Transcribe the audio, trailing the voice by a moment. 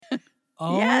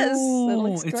Yes, it Oh,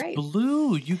 looks it's great.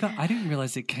 blue. I didn't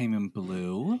realize it came in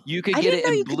blue. You could I get didn't it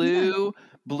know in you could do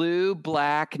blue,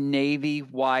 black, navy,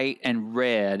 white, and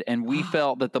red. And we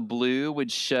felt that the blue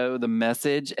would show the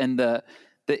message and the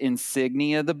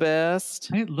insignia the best.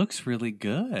 It looks really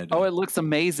good. Oh, it looks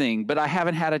amazing. But I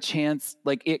haven't had a chance.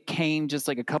 Like, it came just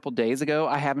like a couple days ago.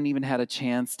 I haven't even had a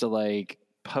chance to like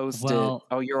post it.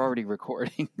 Oh, you're already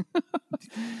recording.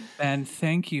 And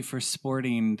thank you for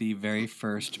sporting the very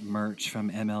first merch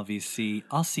from MLVC.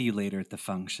 I'll see you later at the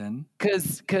function.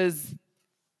 Because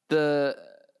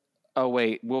oh,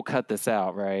 wait, we'll cut this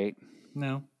out, right?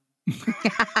 No.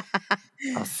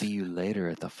 I'll see you later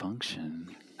at the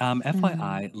function.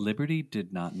 FYI, Liberty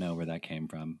did not know where that came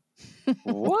from.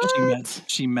 What?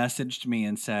 She messaged me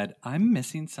and said, I'm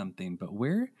missing something, but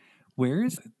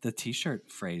where's the t-shirt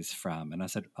phrase from? And I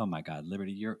said, oh my God,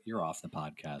 Liberty, you're off the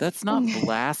podcast. That's not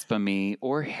blasphemy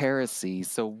or heresy.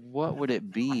 So what would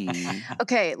it be?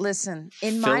 Okay, listen.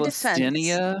 In my defense,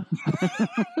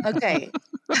 okay,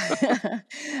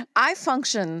 I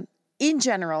function in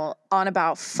general on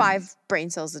about 5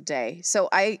 brain cells a day. So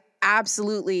I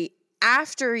absolutely,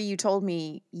 after you told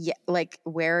me like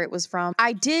where it was from,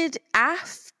 I did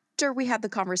after we had the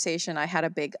conversation, I had a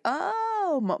big,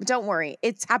 don't worry.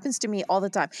 It happens to me all the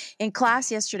time. In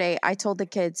class yesterday, I told the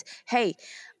kids, hey,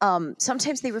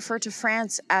 sometimes they refer to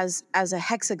France as a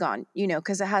hexagon,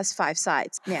 because it has 5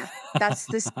 sides. Yeah, that's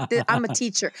this. I'm a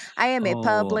teacher. I am a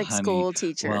public school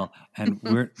teacher. Well, and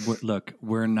we're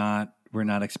not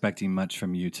expecting much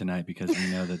from you tonight because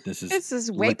we know that this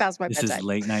is way past my bedtime. This is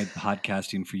late night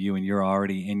podcasting for you, and you're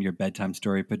already in your bedtime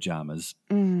story pajamas.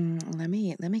 Let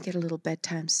me get a little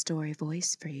bedtime story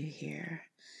voice for you here.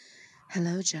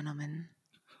 Hello, gentlemen.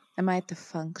 Am I at the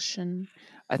function?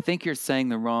 I think you're saying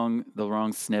the wrong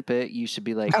snippet. You should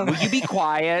be like, will you be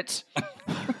quiet?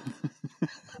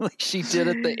 Like she did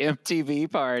at the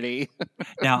MTV party.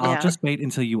 Now, I'll just wait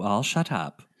until you all shut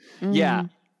up. Yeah.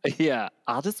 Yeah,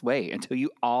 I'll just wait until you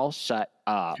all shut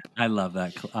up. I love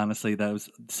that. Honestly, that was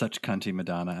such cunty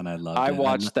Madonna, and I loved it. I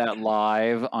watched that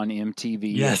live on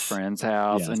MTV at a friend's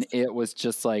house, and it was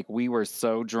just like we were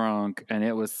so drunk, and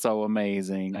it was so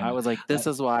amazing. I was like, this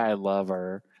is why I love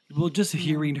her. Well, just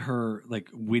hearing her like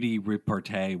witty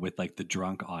repartee with like the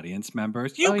drunk audience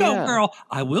members. You go, girl.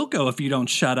 I will go if you don't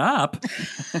shut up.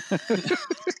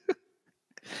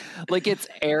 Like it's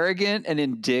arrogant and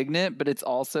indignant, but it's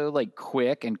also like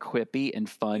quick and quippy and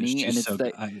funny. And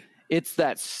it's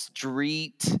that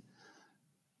street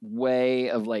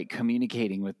way of like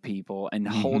communicating with people and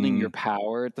holding your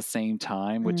power at the same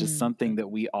time, which is something that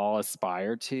we all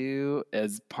aspire to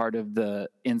as part of the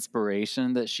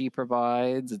inspiration that she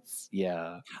provides.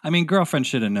 I mean, girlfriend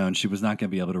should have known she was not going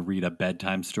to be able to read a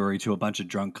bedtime story to a bunch of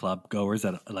drunk club goers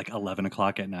at like 11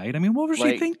 o'clock at night. I mean, what was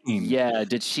she thinking? Yeah.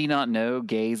 Did she not know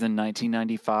gays in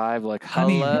 1995? Like,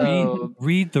 hello,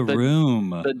 read the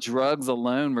room. The drugs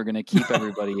alone were going to keep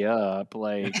everybody up.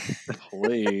 Like,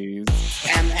 please.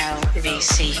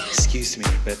 MLVC. Excuse me,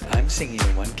 but I'm singing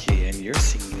in one key and you're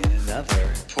singing in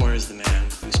another. Poor is the man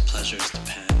whose pleasures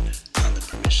depend on the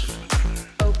permission of another.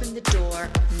 Open the door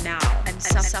now and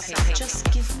suffocate. Just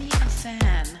give me a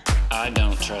fan. I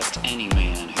don't trust any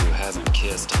man who hasn't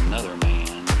kissed another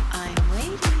man. I'm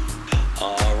waiting.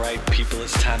 All right, people,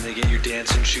 it's time to get your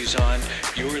dancing shoes on.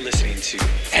 You're listening to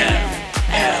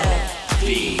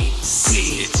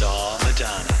MLVC. It's all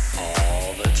Madonna,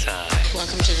 all the time.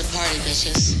 Welcome to the party,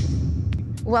 bitches.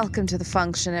 Welcome to the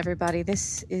function, everybody.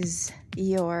 This is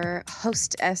your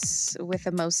hostess with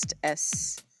the most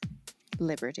S,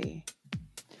 Liberty.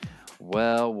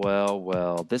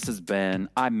 Well. This has been,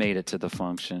 I made it to the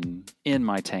function in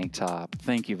my tank top.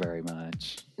 Thank you very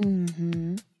much.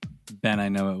 Mm-hmm. Ben, I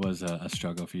know it was a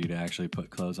struggle for you to actually put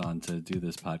clothes on to do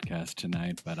this podcast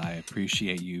tonight, but I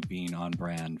appreciate you being on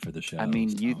brand for the show. I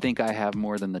mean, you think I have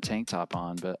more than the tank top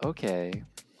on, but okay.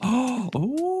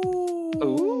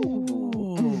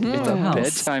 It's a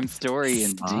bedtime story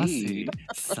indeed.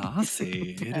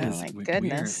 Saucy. It is. Oh my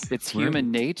goodness. It's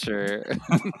human nature.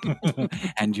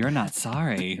 And you're not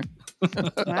sorry.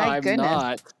 I'm goodness.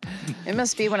 not. It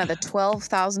must be one of the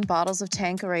 12,000 bottles of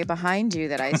Tanqueray behind you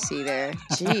that I see there.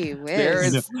 Gee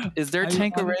whiz. Is there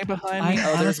Tanqueray behind me?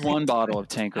 There's one bottle of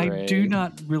Tanqueray. I do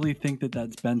not really think that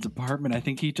that's Ben's apartment. I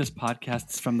think he just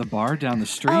podcasts from the bar down the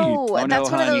street. Oh, that's no,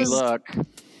 one honey, of those. look.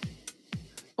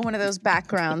 One of those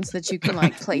backgrounds that you can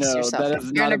like place yourself. That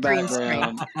is You're not in a green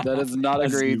screen. That is not a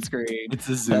green screen. It's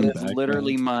a Zoom That is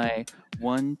literally my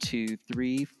 1, 2,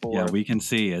 3, 4. Yeah, we can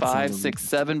see it. 5, 6,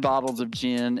 7 bottles of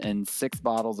gin and 6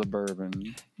 bottles of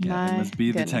bourbon. Yeah, it must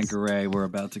be the Tanqueray. We're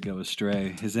about to go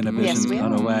astray. His inhibition's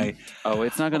gone away. Oh,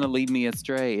 it's not going to lead me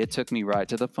astray. It took me right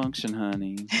to the function,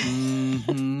 honey.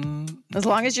 Mm-hmm. As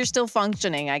long as you're still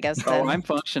functioning, I guess. Then. Oh, I'm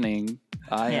functioning.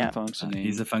 I am functioning.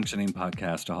 He's a functioning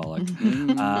podcastaholic.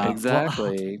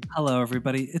 Exactly. Well, hello,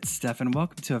 everybody. It's Stefan.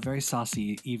 Welcome to a very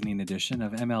saucy evening edition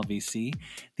of MLVC,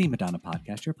 the Madonna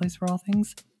podcast, your place for all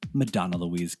things Madonna,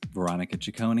 Louise, Veronica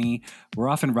Ciccone. We're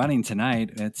off and running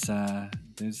tonight. It's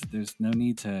there's no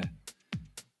need to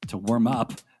warm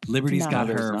up. Liberty's got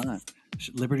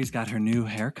her new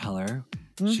hair color.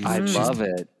 I love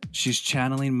it. She's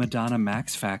channeling Madonna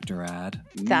Max Factor ad.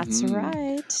 That's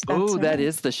right. Oh, that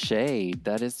is the shade.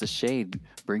 That is the shade.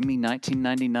 Bring me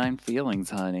 1999 feelings,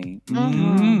 honey.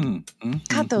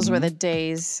 God, those were the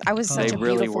days. I was such a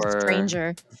beautiful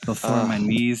stranger. Before my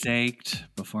knees ached,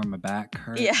 before my back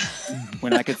hurt. Yeah.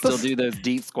 When I could still do those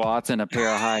deep squats in a pair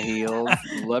of high heels.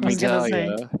 Let me tell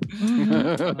you.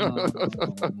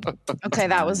 Okay,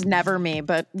 that was never me,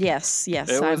 but yes.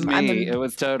 It was me. It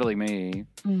was totally me.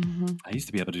 I used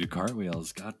to be able to do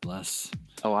cartwheels. God bless.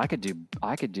 Oh, I could do.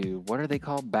 What are they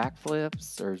called?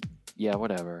 Backflips or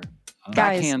whatever. Guys,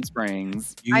 back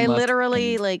handsprings. I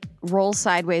literally roll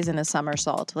sideways in a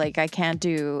somersault. Like I can't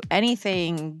do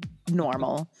anything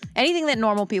normal. Anything that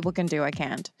normal people can do, I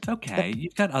can't. It's okay.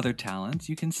 You've got other talents.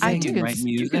 You can sing and write music.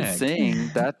 You can sing.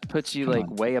 That puts you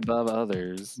way above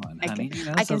others. Come on, honey.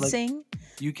 I can sing.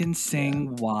 You can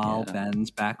sing while Ben's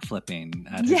backflipping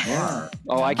at his bar.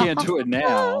 Oh, I can't do it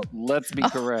now. Let's be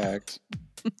correct.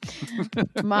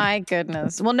 My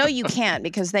goodness. Well, no, you can't,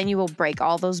 because then you will break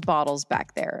all those bottles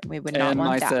back there. We would not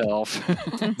want myself.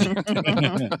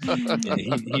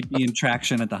 He'd be in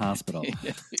traction at the hospital.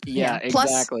 Yeah,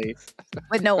 exactly. Plus,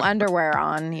 with no underwear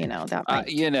on, that might...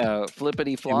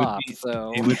 flippity flop.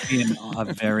 It would be a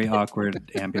very awkward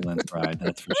ambulance ride,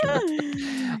 that's for sure.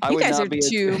 You guys are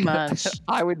too much.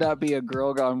 I would not be a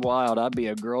girl gone wild. I'd be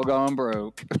a girl gone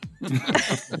broke.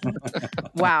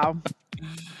 Wow.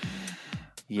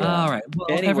 Yeah. All right. Well,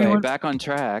 anyway, everyone, back on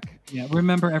track. Yeah.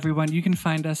 Remember, everyone, you can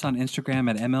find us on Instagram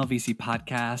at MLVC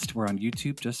Podcast. We're on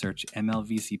YouTube. Just search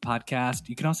MLVC Podcast.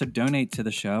 You can also donate to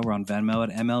the show. We're on Venmo at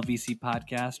MLVC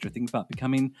Podcast, or think about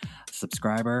becoming a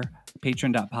subscriber.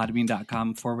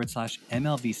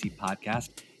 Patreon.podbean.com/MLVC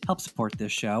Podcast. Help support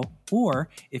this show. Or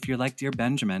if you're like Dear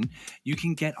Benjamin, you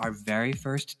can get our very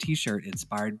first t-shirt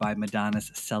inspired by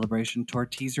Madonna's Celebration Tour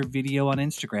teaser video on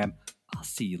Instagram. I'll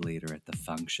see you later at the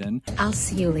function.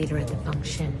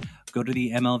 Go to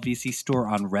the MLVC store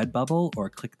on Redbubble or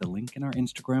click the link in our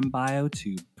Instagram bio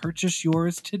to purchase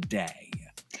yours today.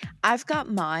 I've got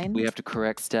mine. We have to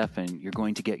correct Stefan. You're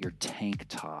going to get your tank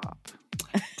top.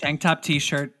 Tank top,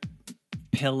 t-shirt,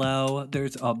 pillow.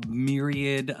 There's a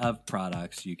myriad of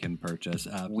products you can purchase.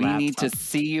 We need to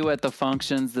see you at the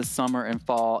functions this summer and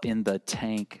fall in the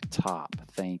tank top.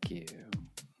 Thank you.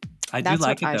 I do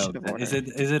like it though. Is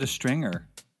it a stringer?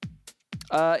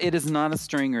 It is not a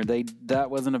stringer. That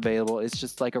wasn't available. It's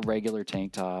just like a regular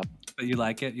tank top. But you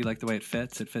like it? You like the way it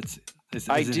fits? It fits.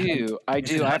 I do. I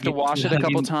have to wash it a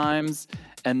couple times,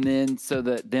 and then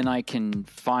then I can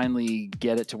finally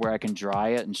get it to where I can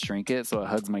dry it and shrink it so it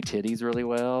hugs my titties really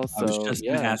well. So, I was just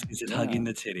going to ask, is it hugging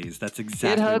the titties? That's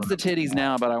exactly. It hugs the titties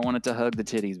now, but I want it to hug the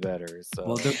titties better. So.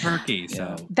 Well, they're perky,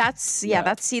 so that's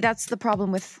the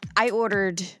problem with. I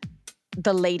ordered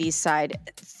the ladies'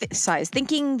 size,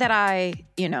 thinking that I,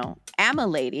 am a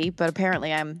lady, but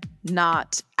apparently I'm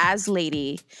not as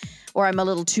lady, or I'm a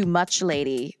little too much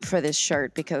lady for this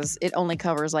shirt because it only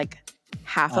covers like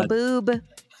half a boob.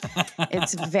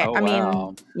 It's very,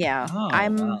 wow.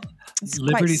 It's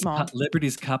quite small.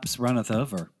 Liberty's cups runneth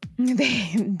over.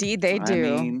 Indeed, they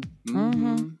do.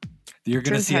 You're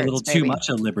going to see a little too much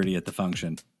of Liberty at the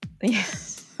function.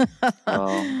 Yes.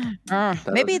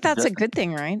 Maybe that's a good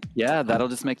thing, right? Yeah, that'll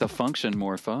just make the function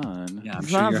more fun. Yeah, I'm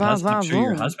sure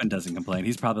your husband doesn't complain.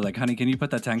 He's probably like, honey, can you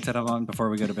put that tank top on before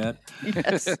we go to bed?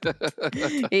 Yes.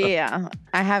 Yeah,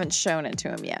 I haven't shown it to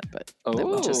him yet, but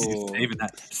we'll just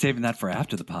saving that for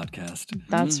after the podcast.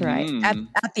 That's right.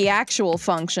 At the actual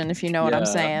function, if you know what I'm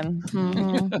saying.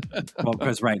 Well,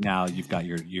 because right now you've got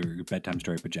your bedtime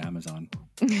story pajamas on.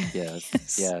 Yes.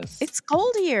 It's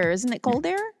cold here, isn't it? Cold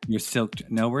there? You're silked.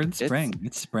 No, we're in spring.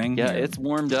 It's spring. Yeah, here. It's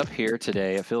warmed up here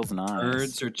today. It feels nice.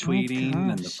 Birds are tweeting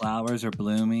and the flowers are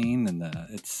blooming and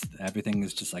everything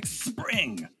is just like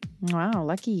spring. Wow,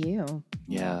 lucky you.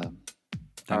 Yeah.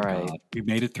 Thank God. We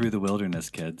made it through the wilderness,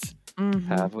 kids.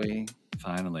 Have we?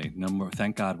 Finally. No more.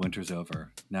 Thank God winter's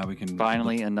over. Now we can.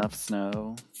 Finally, enough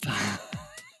snow.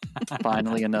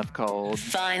 Finally enough cold.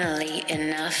 Finally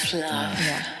enough love.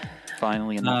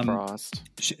 Finally enough frost.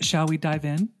 Shall we dive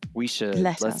in? We should.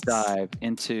 Let's dive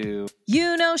into...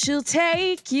 You know she'll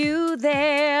take you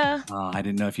there. Oh, I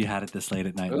didn't know if you had it this late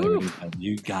at night, Liberty, but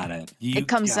you got it. It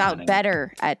comes out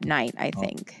better at night, I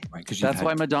think. Right, because that's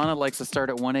why Madonna likes to start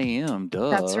at 1 a.m. Duh.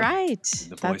 That's right.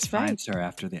 The voice finds her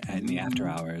in the after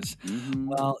hours.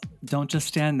 Well, don't just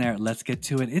stand there. Let's get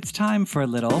to it. It's time for a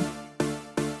little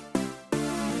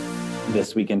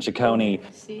This Week in Ciccone.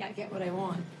 See, I get what I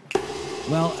want.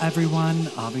 Well, everyone,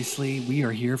 obviously, we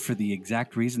are here for the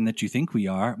exact reason that you think we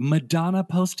are. Madonna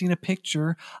posting a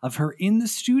picture of her in the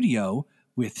studio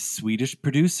with Swedish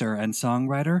producer and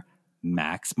songwriter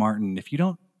Max Martin. If you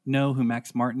don't know who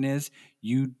Max Martin is,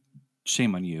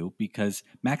 shame on you, because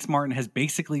Max Martin has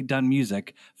basically done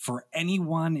music for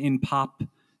anyone in pop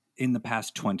in the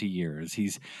past 20 years.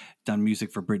 He's done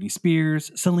music for Britney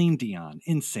Spears, Celine Dion,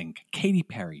 NSYNC, Katy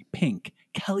Perry, Pink,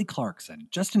 Kelly Clarkson,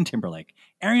 Justin Timberlake,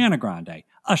 Ariana Grande,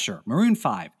 Usher, Maroon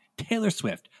 5, Taylor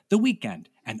Swift, The Weeknd,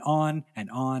 and on and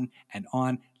on and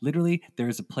on. Literally,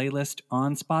 there's a playlist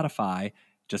on Spotify.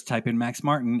 Just type in Max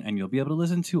Martin and you'll be able to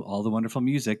listen to all the wonderful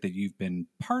music that you've been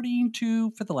partying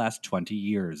to for the last 20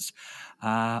 years.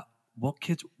 Well,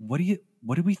 kids, what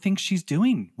do we think she's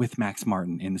doing with Max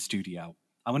Martin in the studio?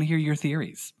 I want to hear your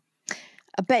theories.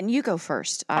 Ben, you go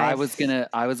first. I was gonna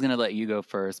let you go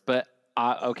first, but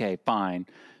okay, fine.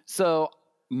 So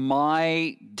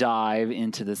my dive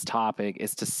into this topic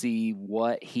is to see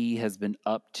what he has been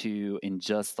up to in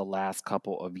just the last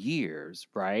couple of years,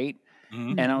 right?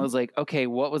 Mm-hmm. And I was like, okay,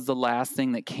 what was the last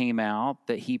thing that came out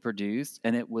that he produced?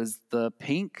 And it was the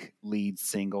Pink lead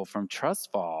single from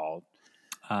Trust Fall,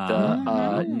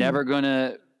 Never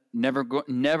Gonna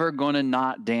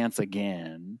Not Dance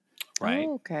Again. Right.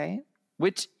 Oh, okay.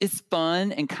 Which is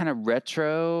fun and kind of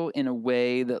retro in a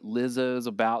way that Lizzo's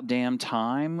About Damn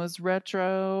Time was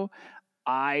retro.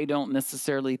 I don't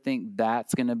necessarily think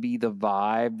that's going to be the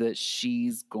vibe that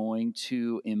she's going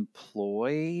to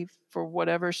employ for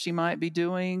whatever she might be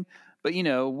doing. But,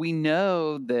 we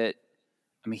know that,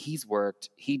 he's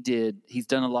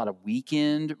done a lot of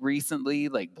Weekend recently,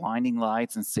 like Blinding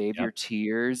Lights and Save Your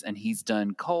Tears, and he's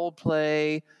done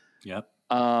Coldplay. Yep.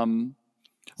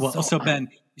 So Ben,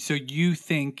 so you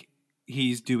think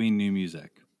he's doing new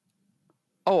music?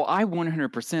 Oh, I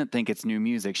 100% think it's new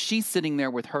music. She's sitting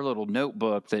there with her little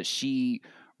notebook that she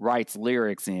writes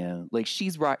lyrics in. Like she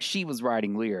was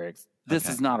writing lyrics. This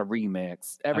is not a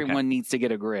remix. Everyone needs to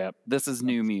get a grip. This is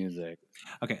new music.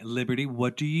 Okay, Liberty,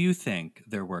 what do you think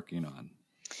they're working on?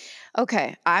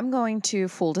 Okay, I'm going to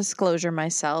full disclosure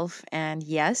myself, and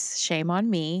yes, shame on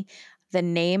me. The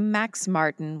name Max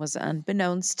Martin was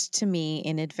unbeknownst to me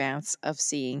in advance of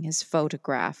seeing his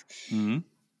photograph. Mm-hmm.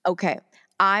 Okay,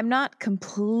 I'm not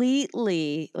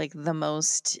completely like the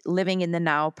most living in the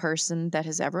now person that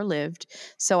has ever lived,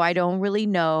 so I don't really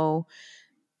know,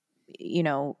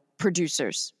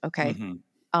 producers. Okay. Mm-hmm.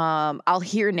 I'll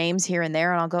hear names here and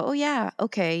there and I'll go, oh yeah,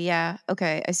 okay.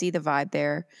 I see the vibe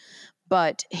there.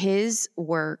 But his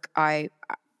work, I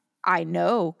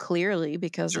know clearly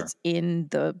because it's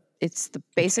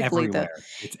everywhere.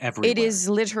 It is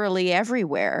literally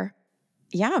everywhere.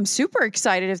 Yeah, I'm super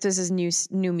excited if this is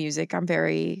new music. I'm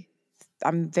very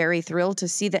thrilled to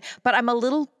see that. But I'm a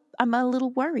little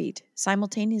worried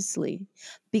simultaneously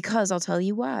because I'll tell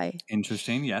you why.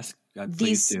 Interesting. Yes.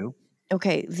 Please do.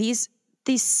 Okay. These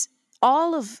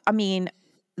all of,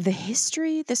 the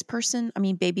history, this person,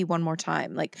 Baby One More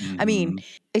Time. Like, mm-hmm.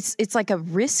 It's like a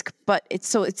risk, but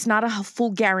it's not a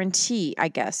full guarantee, I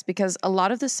guess, because a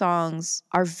lot of the songs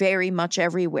are very much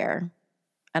everywhere.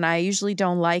 And I usually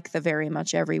don't like the very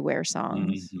much everywhere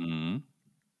songs. Mm-hmm.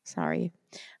 Sorry.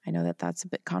 I know that's a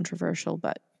bit controversial,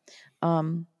 but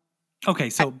okay,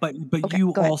 so but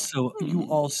you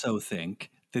also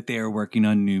think that they are working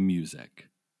on new music.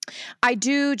 I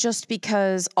do, just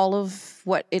because all of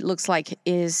what it looks like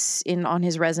is on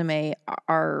his resume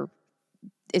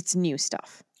it's new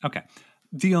stuff. Okay.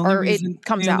 The only reason it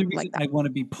comes out like that. I want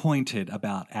to be pointed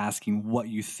about asking what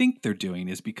you think they're doing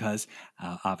is because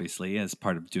obviously, as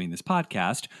part of doing this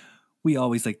podcast, we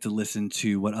always like to listen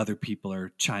to what other people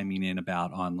are chiming in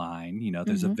about online.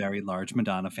 There's mm-hmm. a very large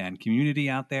Madonna fan community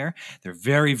out there. They're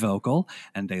very vocal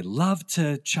and they love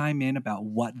to chime in about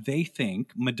what they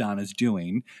think Madonna's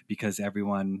doing, because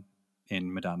everyone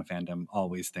in Madonna fandom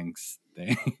always thinks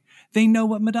they know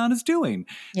what Madonna's doing.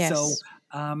 Yes. So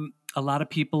a lot of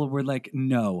people were like,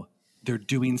 no, they're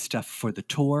doing stuff for the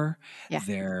tour. Yeah.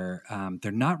 They're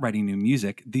not writing new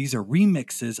music. These are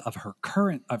remixes of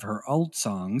her old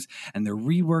songs, and they're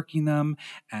reworking them.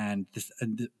 And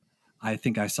I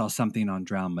think I saw something on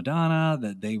Drown Madonna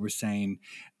that they were saying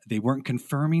they weren't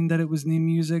confirming that it was new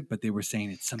music, but they were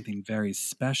saying it's something very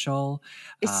special.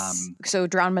 So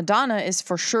Drown Madonna is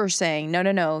for sure saying,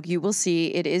 no, you will see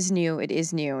it is new. It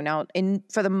is new. Now,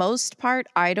 for the most part,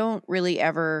 I don't really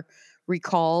ever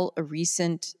recall a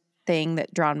recent thing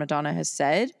that Drown Madonna has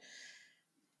said.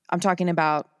 I'm talking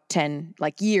about 10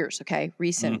 years, okay?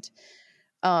 Recent.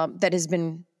 That has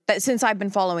been, that since I've been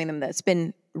following them, that's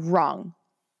been wrong.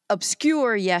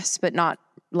 Obscure, yes, but not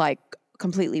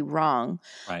completely wrong.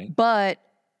 Right. But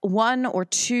one or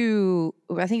two,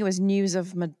 I think it was News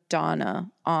of Madonna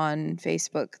on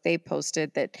Facebook. They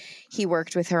posted that he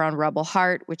worked with her on Rebel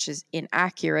Heart, which is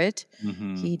inaccurate.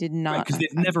 He did not. Because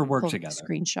they've never worked together.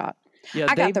 Screenshot. Yeah,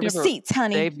 I got the receipts,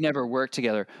 honey. They've never worked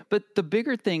together. But the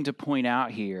bigger thing to point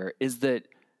out here is that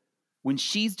when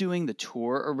she's doing the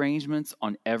tour arrangements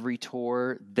on every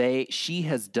tour, she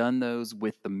has done those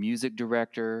with the music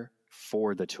director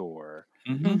for the tour.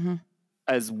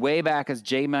 As way back as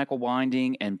J. Michael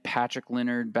Winding and Patrick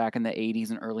Leonard back in the 80s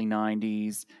and early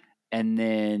 90s. And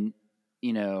then,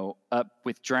 up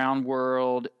with Drowned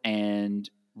World and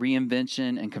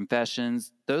Reinvention and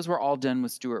Confessions, those were all done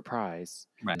with Stuart Price.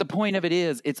 Right. The point of it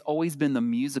is, it's always been the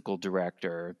musical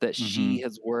director that she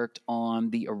has worked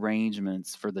on the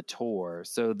arrangements for the tour,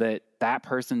 so that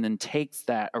person then takes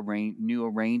that new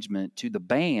arrangement to the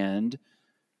band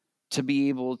to be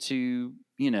able to,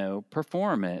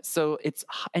 perform it. So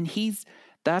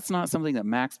that's not something that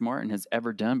Max Martin has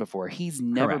ever done before. He's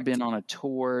never been on a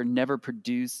tour, never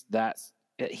produced that.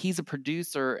 He's a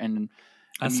producer and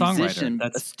a musician,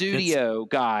 a studio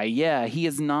guy. Yeah, he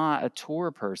is not a tour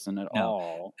person at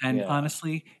all. And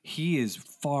honestly, he is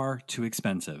far too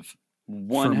expensive.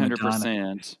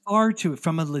 100%. Far too.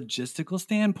 From a logistical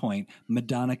standpoint,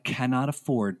 Madonna cannot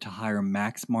afford to hire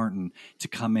Max Martin to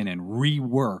come in and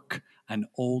rework an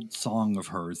old song of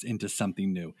hers into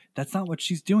something new. That's not what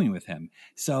she's doing with him.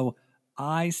 So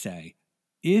I say,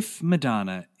 if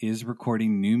Madonna is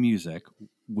recording new music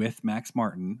with Max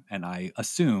Martin, and I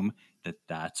assume that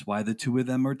that's why the two of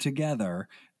them are together,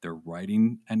 they're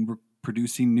writing and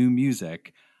producing new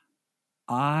music,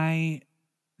 I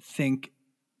think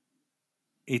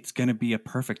it's going to be a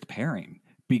perfect pairing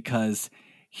because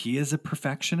he is a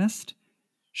perfectionist.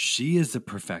 She is a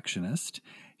perfectionist.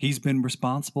 He's been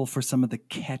responsible for some of the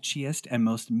catchiest and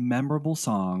most memorable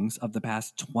songs of the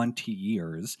past 20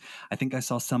 years. I think I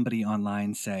saw somebody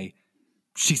online say,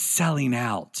 she's selling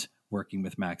out working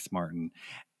with Max Martin.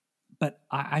 But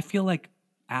I feel like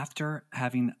after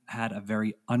having had a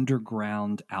very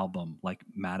underground album like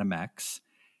Madam X,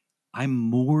 I'm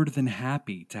more than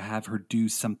happy to have her do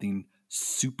something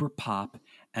super pop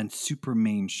and super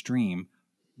mainstream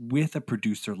with a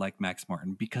producer like Max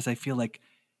Martin, because I feel like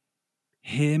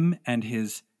him and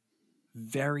his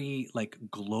very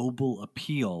global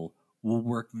appeal will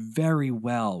work very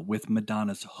well with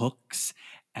Madonna's hooks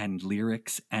and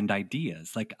lyrics and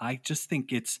ideas. I just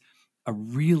think it's a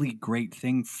really great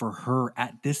thing for her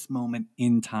at this moment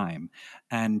in time.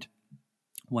 And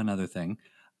one other thing,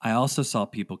 I also saw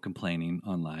people complaining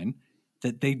online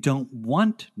that they don't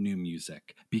want new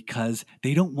music because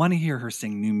they don't want to hear her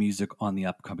sing new music on the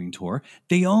upcoming tour.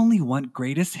 They only want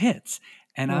greatest hits.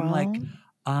 And I'm like,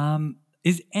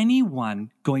 is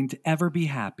anyone going to ever be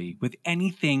happy with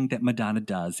anything that Madonna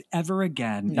does ever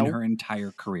again in her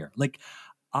entire career?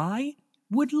 I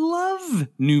would love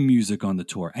new music on the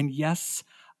tour. And yes,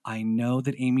 I know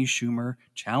that Amy Schumer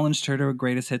challenged her to a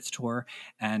greatest hits tour,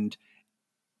 and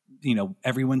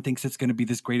everyone thinks it's going to be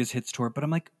this greatest hits tour. But I'm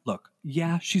like, look,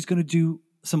 yeah, she's going to do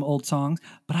some old songs,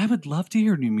 but I would love to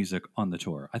hear new music on the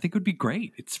tour. I think it would be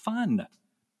great. It's fun.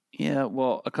 Yeah,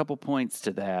 well, a couple points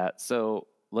to that. So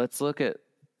let's look at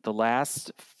the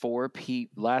last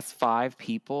five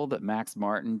people that Max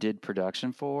Martin did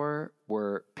production for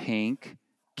were Pink,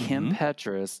 Kim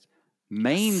Petras,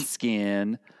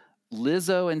 Mainskin,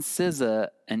 Lizzo and SZA,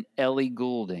 and Ellie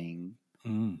Goulding.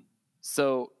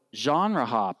 So genre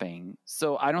hopping.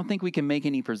 So I don't think we can make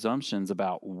any presumptions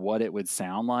about what it would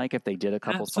sound like if they did a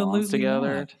couple songs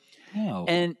together. No.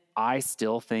 And I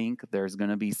still think there's going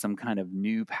to be some kind of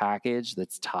new package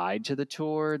that's tied to the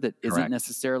tour that isn't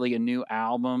necessarily a new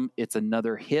album. It's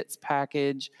another hits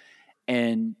package.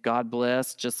 And God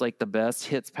bless, just like the best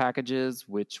hits packages,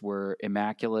 which were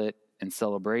Immaculate and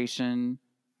Celebration,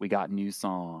 we got new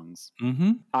songs.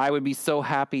 I would be so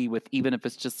happy with, even if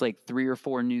it's just 3 or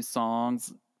 4 new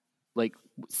songs.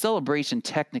 Celebration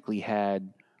technically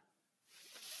had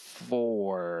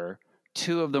 4.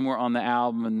 2 of them were on the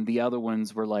album, and the other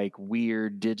ones were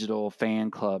weird digital fan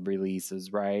club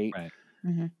releases, right?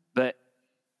 Right. But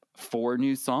 4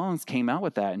 new songs came out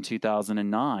with that in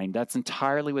 2009. That's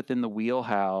entirely within the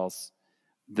wheelhouse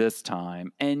this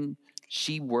time. And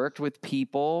she worked with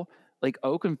people like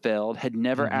Oakenfeld had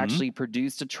never actually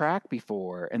produced a track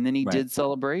before, and then he did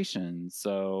Celebration.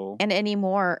 So, and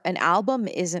anymore, an album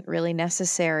isn't really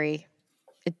necessary.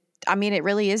 It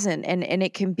really isn't. And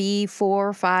it can be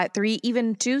 4, 5, 3,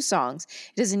 even 2 songs.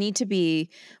 It doesn't need to be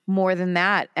more than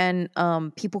that. And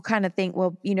people kind of think,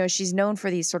 well, she's known for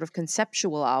these sort of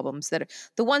conceptual albums that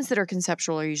the ones that are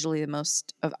conceptual are usually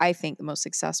I think the most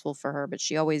successful for her, but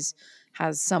she always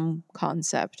has some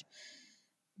concept.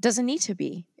 Doesn't need to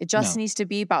be. It just needs to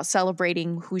be about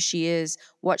celebrating who she is,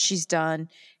 what she's done,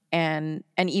 and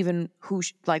even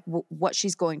what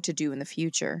she's going to do in the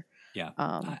future. Yeah.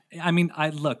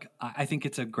 I think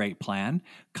it's a great plan.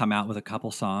 Come out with a couple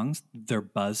songs. They're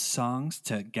buzz songs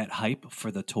to get hype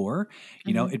for the tour.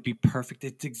 It'd be perfect.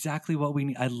 It's exactly what we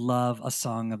need. I love a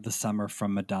song of the summer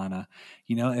from Madonna.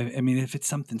 If it's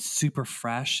something super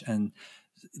fresh and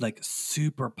like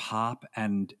super pop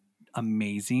and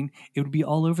amazing, it would be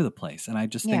all over the place. And I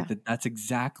just think that that's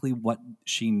exactly what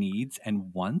she needs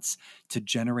and wants to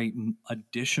generate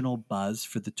additional buzz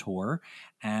for the tour.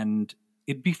 And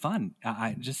it'd be fun.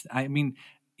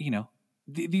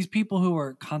 These people who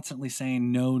are constantly saying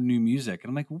no new music, and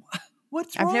I'm like,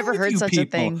 what's wrong? I've never heard such a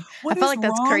thing. What I feel like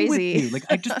that's crazy. Like,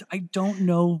 I don't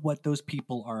know what those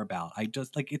people are about. I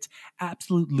just it's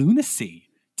absolute lunacy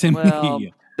to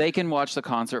me. They can watch the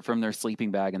concert from their sleeping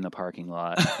bag in the parking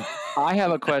lot. I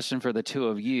have a question for the two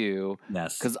of you.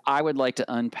 Yes. Because I would like to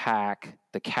unpack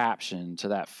the caption to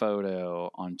that photo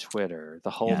on Twitter.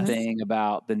 The whole thing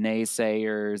about the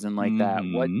naysayers and that.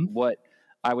 What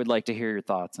I would like to hear your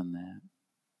thoughts on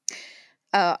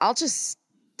that. I'll just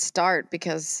start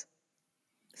because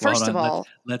first of all,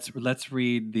 let's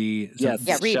read the.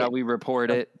 read shall it. we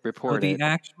report it? Report the it.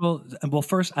 actual. Well,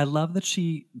 first, I love that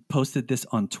she posted this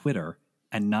on Twitter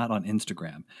and not on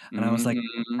Instagram. And I was like,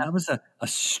 that was a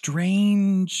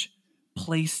strange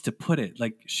place to put it.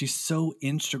 Like, she's so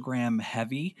Instagram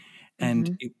heavy,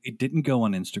 and it didn't go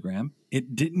on Instagram.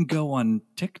 It didn't go on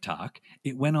TikTok.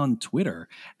 It went on Twitter.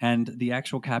 And the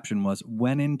actual caption was,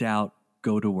 "When in doubt,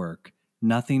 go to work.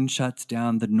 Nothing shuts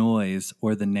down the noise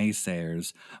or the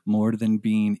naysayers more than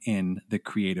being in the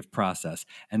creative process."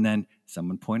 And then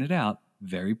someone pointed out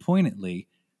very pointedly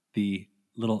the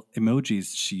little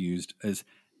emojis she used is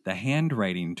the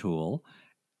handwriting tool,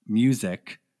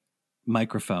 music,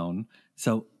 microphone.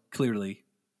 So clearly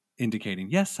indicating,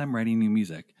 yes, I'm writing new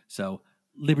music. So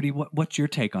Liberty, what's your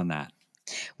take on that?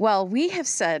 Well, we have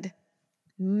said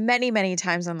many, many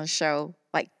times on the show,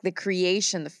 like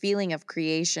the feeling of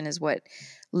creation is what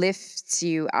lifts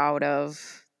you out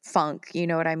of funk. You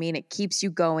know what I mean? It keeps you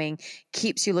going,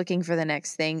 keeps you looking for the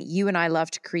next thing. You and I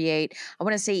love to create. I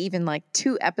want to say even like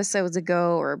 2 episodes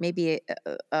ago, or maybe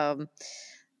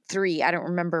 3, I don't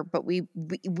remember, but we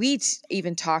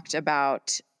even talked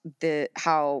about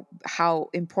how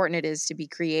important it is to be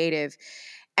creative.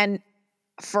 And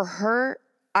for her,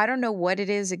 I don't know what it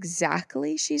is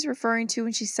exactly she's referring to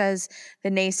when she says the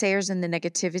naysayers and the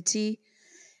negativity.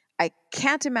 I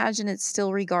can't imagine it's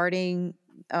still regarding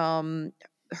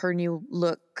her new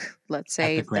look, let's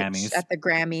say, at the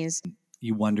Grammys.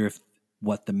 You wonder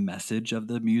what the message of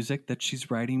the music that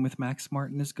she's writing with Max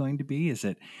Martin is going to be. Is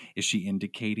she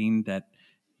indicating that,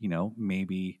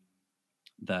 maybe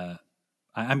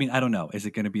I don't know. Is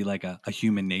it going to be like a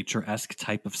Human Nature-esque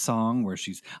type of song where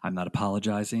I'm not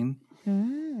apologizing?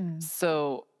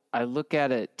 So I look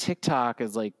at it, TikTok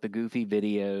is like the goofy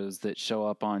videos that show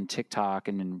up on TikTok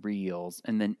and in Reels.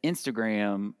 And then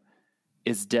Instagram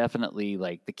is definitely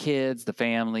like the kids, the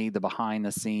family, the behind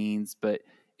the scenes. But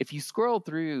if you scroll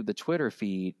through the Twitter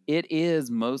feed, it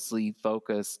is mostly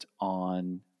focused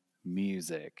on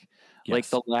music. Yes. Like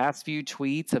the last few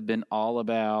tweets have been all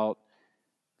about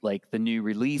like the new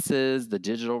releases, the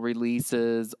digital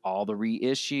releases, all the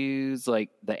reissues,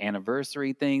 like the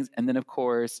anniversary things. And then of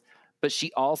course, but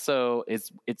she also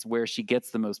it's where she gets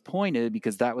the most pointed,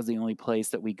 because that was the only place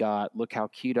that we got, look how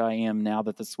cute I am now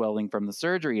that the swelling from the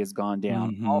surgery has gone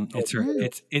down. It's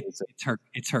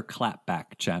her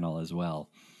clapback channel as well.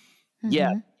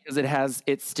 Yeah, because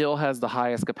it still has the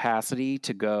highest capacity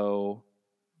to go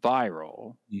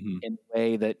viral in a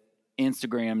way that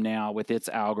Instagram now, with its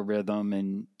algorithm,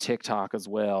 and TikTok as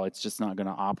well, it's just not going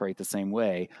to operate the same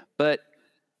way. But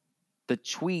the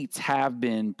tweets have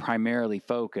been primarily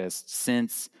focused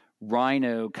since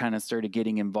Rhino kind of started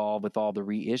getting involved with all the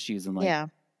reissues and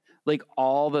like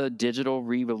all the digital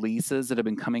re-releases that have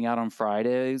been coming out on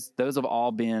Fridays, those have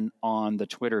all been on the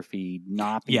Twitter feed,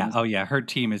 not the Oh yeah, her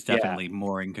team is definitely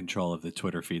more in control of the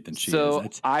Twitter feed than she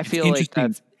is. I it's feel like interesting.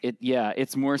 that's it. Yeah,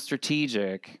 it's more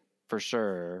strategic for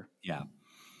sure. Yeah.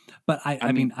 But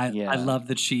I mean, I love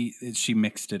that she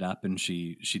mixed it up and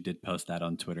she did post that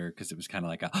on Twitter, because it was kind of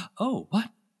like oh, what?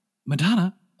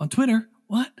 Madonna on Twitter?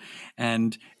 What?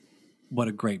 And what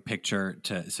a great picture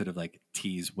to sort of like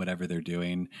tease whatever they're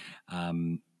doing.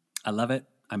 I love it.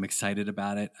 I'm excited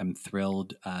about it. I'm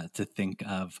thrilled to think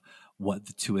of what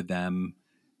the two of them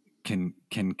can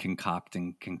concoct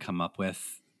and can come up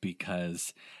with,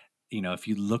 because if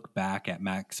you look back at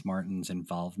Max Martin's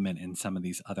involvement in some of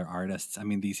these other artists, I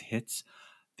mean, these hits,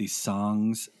 these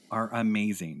songs are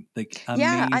amazing. Like amazing.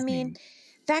 Yeah, I mean,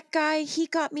 that guy, he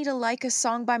got me to like a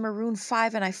song by Maroon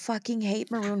 5, and I fucking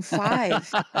hate Maroon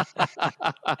 5.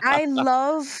 I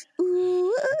love ooh,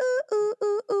 ooh, ooh,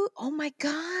 ooh, ooh. Oh my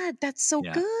God, that's so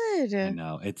good. I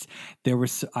know.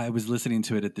 I was listening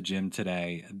to it at the gym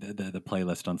today, the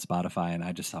playlist on Spotify, and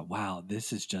I just thought, wow,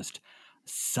 this is just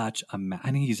such a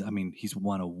and he's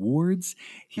won awards.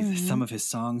 Some of his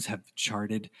songs have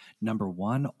charted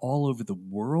 #1 all over the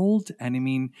world. And I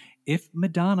mean, if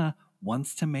Madonna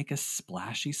wants to make a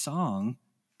splashy song,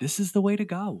 this is the way to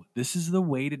go. This is the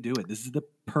way to do it. This is the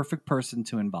perfect person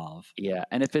to involve. Yeah,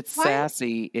 and if it's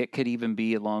sassy, it could even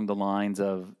be along the lines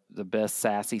of the best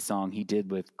sassy song he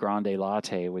did with Grande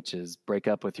Latte, which is "Break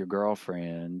Up with Your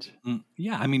Girlfriend."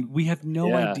 Yeah, I mean, we have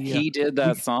no idea. He did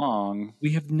that song.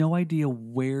 We have no idea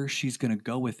where she's going to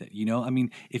go with it. I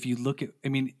mean, if you look at,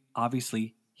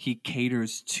 obviously he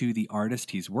caters to the artist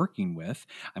he's working with.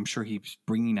 I'm sure he's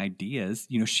bringing ideas.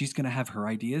 She's going to have her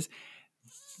ideas.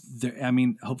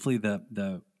 Hopefully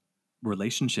the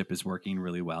relationship is working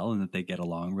really well and that they get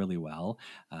along really well.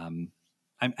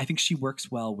 I think she works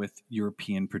well with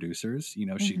European producers.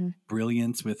 She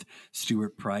brilliance with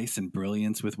Stuart Price and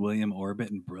brilliance with William Orbit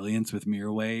and brilliance with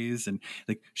Mirwais, and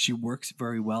like she works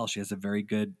very well. She has a very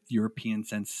good European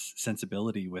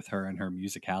sensibility with her and her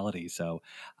musicality. So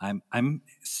I'm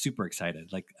super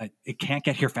excited. Like it can't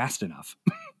get here fast enough.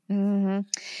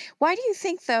 Why do you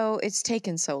think though it's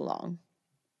taken so long?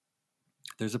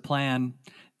 There's a plan.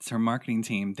 It's her marketing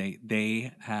team.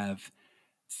 They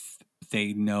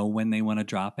know when they want to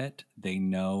drop it. They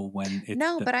know when it's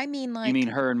but I mean, like, you mean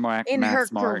her and in Max her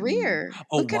Martin. career.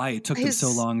 Why it took them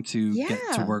so long to get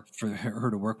to work for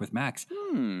her to work with Max?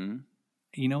 You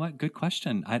know what? Good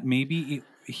question. Maybe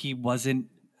he wasn't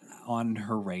on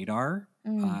her radar.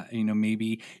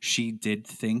 Maybe she did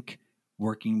think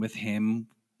working with him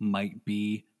might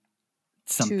be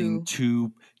something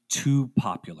too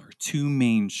popular, too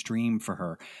mainstream for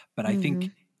her. But I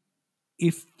think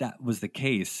if that was the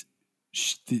case,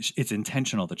 it's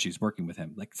intentional that she's working with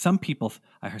him. Like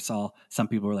I saw some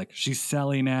people were like, she's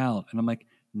selling out. And I'm like,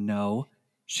 no,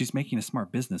 she's making a smart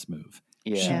business move.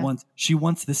 Yeah. She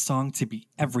wants this song to be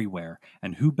everywhere.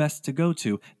 And who best to go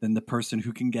to than the person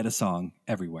who can get a song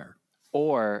everywhere?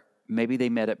 Or maybe they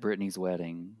met at Britney's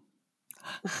wedding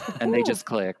and they just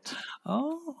clicked.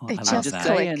 Oh, they just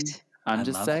clicked. I'm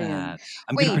just saying. That.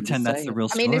 I'm going to pretend that's the real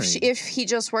story. I mean, if he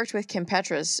just worked with Kim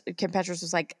Petras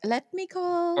was like, let me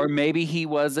call. Or maybe he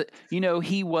was, he won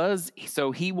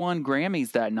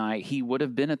Grammys that night. He would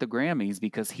have been at the Grammys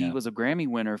because he was a Grammy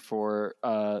winner for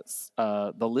the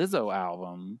Lizzo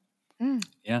album.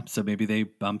 Yeah, so maybe they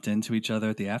bumped into each other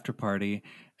at the after party,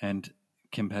 and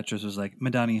Kim Petras was like,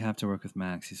 Madonna, you have to work with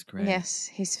Max. He's great. Yes,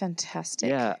 he's fantastic.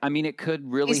 Yeah, I mean, it could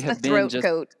really have been throat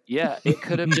goat. Yeah, it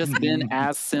could have just been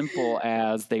as simple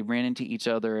as they ran into each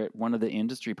other at one of the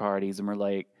industry parties and were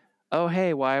like, oh,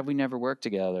 hey, why have we never worked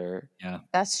together? Yeah.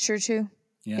 That's true, too.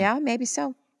 Yeah, maybe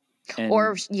so. And,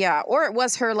 or it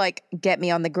was her like, get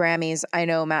me on the Grammys. I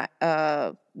know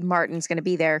Martin's going to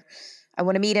be there. I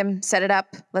want to meet him, set it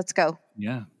up. Let's go.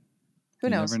 Yeah. Who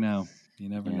knows? You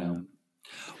never know.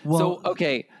 Well, so,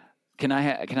 okay, can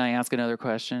I ask another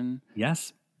question?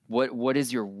 Yes. What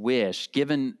is your wish,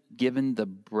 given the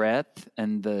breadth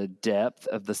and the depth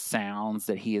of the sounds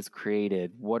that he has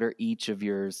created? What are each of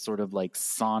your sort of like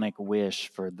sonic wish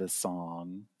for the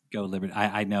song? Go Liberty.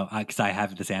 I know, because I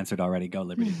have this answered already. Go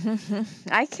Liberty.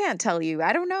 I can't tell you.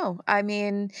 I don't know. I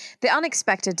mean, the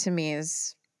unexpected to me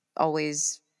is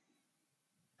always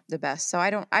the best. So I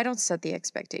don't set the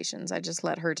expectations. I just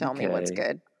let her tell me what's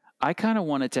good. I kind of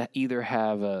wanted to either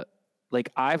have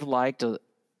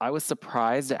I was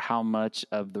surprised at how much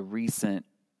of the recent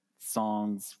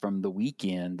songs from The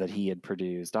Weeknd that he had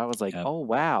produced. I was like, oh,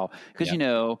 wow. Because,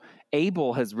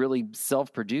 Abel has really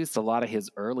self-produced a lot of his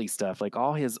early stuff. Like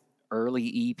all his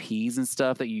early EPs and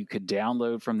stuff that you could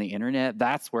download from the internet,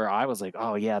 that's where I was like,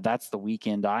 oh yeah, that's the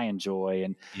Weeknd I enjoy.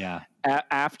 And yeah,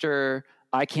 after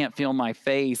I Can't Feel My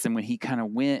Face, and when he kind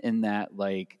of went in that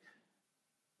like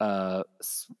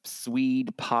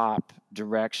Swede pop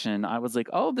direction, I was like,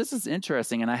 oh, this is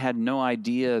interesting. And I had no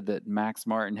idea that Max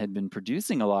Martin had been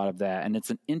producing a lot of that. And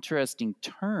it's an interesting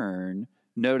turn.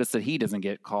 Notice that he doesn't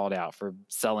get called out for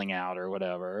selling out or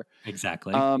whatever.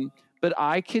 exactly. But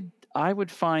I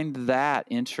would find that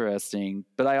interesting.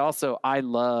 But I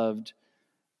loved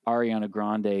Ariana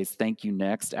Grande's Thank You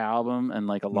Next album and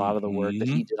like a lot of the work that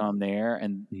he did on there.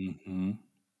 And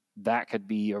that could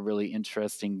be a really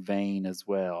interesting vein as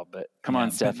well. But come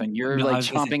on, Stefan, you're like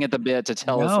chomping at the bit to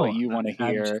tell us what you want to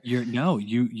hear.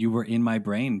 You were in my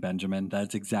brain, Benjamin.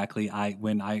 That's exactly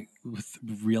when I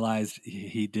realized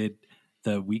he did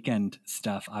the Weeknd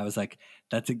stuff. I was like,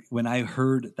 when I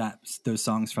heard those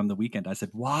songs from the Weeknd, I said,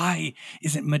 why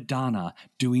isn't Madonna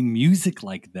doing music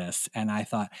like this? And I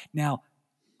thought, now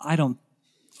I don't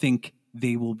think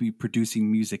they will be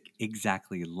producing music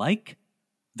exactly like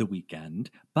the Weeknd,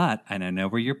 and I know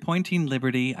where you're pointing,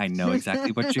 Liberty. I know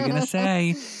exactly what you're going to say.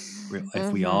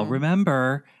 If we all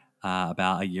remember,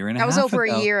 about a year and a half ago. That was over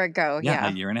a year ago. Yeah.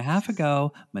 A year and a half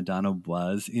ago, Madonna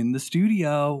was in the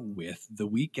studio with the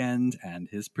Weeknd and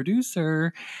his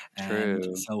producer.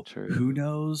 And so who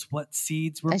knows what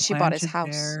seeds were planted there. And she bought his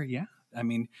house. Yeah. I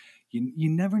mean, you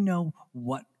never know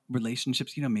what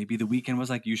relationships, maybe the Weeknd was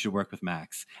like, you should work with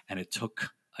Max. And it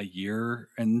took a year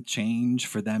and change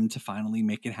for them to finally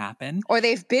make it happen. Or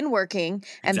they've been working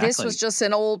and this was just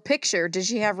an old picture. Did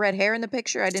she have red hair in the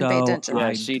picture? I didn't pay attention.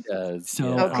 Yeah, she does.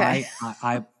 So okay.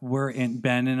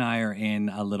 Ben and I are in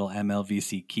a little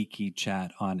MLVC Kiki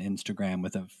chat on Instagram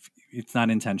with it's not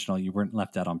intentional. You weren't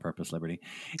left out on purpose, Liberty.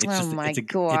 It's it's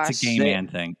a gay man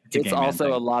thing. It's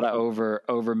also a lot of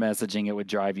over messaging. It would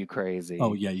drive you crazy.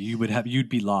 Oh yeah, you'd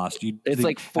be lost. It's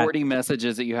like 40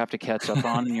 messages that you have to catch up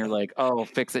on, and you're like, oh,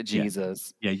 fix it,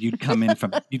 Jesus. Yeah, you'd come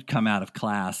out of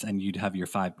class and you'd have your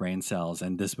 5 brain cells,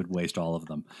 and this would waste all of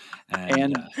them,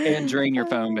 and drain your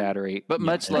phone battery. But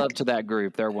much love to that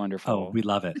group. They're wonderful. Oh, we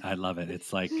love it. I love it.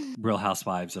 It's like Real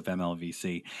Housewives of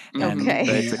MLVC.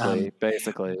 Okay,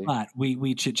 basically. But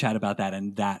we chit chat about that,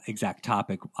 and that exact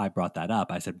topic, I brought that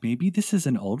up. I said, maybe this is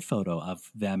an old photo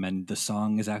of them and the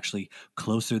song is actually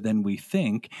closer than we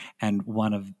think. And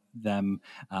one of them,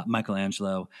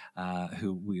 Michelangelo,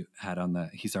 who we had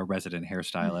he's our resident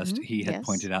hairstylist. He had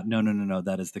pointed out, no,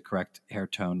 that is the correct hair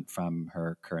tone from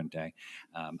her current day.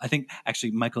 I think actually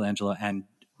Michelangelo and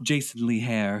Jason Lee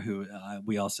Hare, who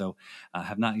we also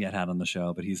have not yet had on the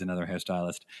show, but he's another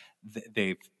hairstylist.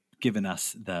 They've given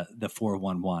us the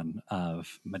 411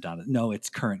 of Madonna. No,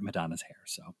 it's current Madonna's hair.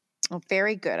 So,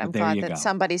 very good. I'm glad that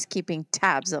somebody's keeping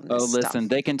tabs on this. Listen,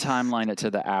 they can timeline it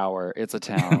to the hour. It's a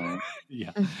talent.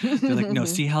 Yeah, they're like, no,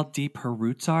 see how deep her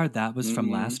roots are. That was from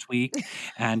last week,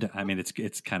 and I mean,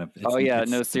 it's kind of.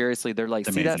 No, seriously, they're like,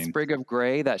 see that sprig of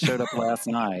gray that showed up last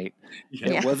night.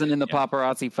 It wasn't in the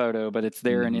paparazzi photo, but it's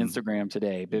there in Instagram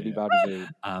today. Bibby Bobby Boo.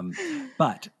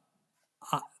 But.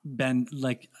 Ben,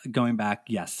 like going back,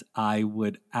 yes, I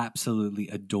would absolutely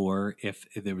adore if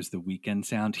there was the Weeknd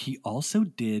sound. He also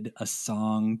did a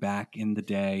song back in the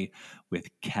day with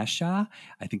Kesha.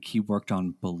 I think he worked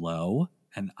on Below,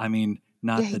 and I mean,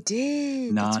 not that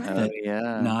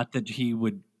he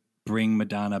would bring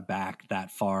Madonna back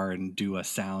that far and do a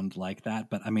sound like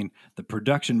that, but I mean, the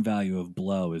production value of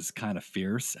Below is kind of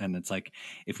fierce, and it's like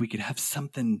if we could have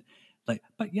something.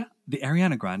 But yeah, the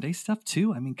Ariana Grande stuff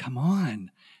too. I mean, come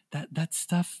on, that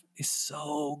stuff is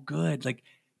so good. Like,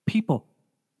 people,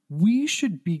 we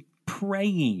should be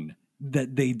praying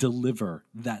that they deliver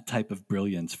that type of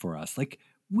brilliance for us. Like,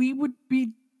 we would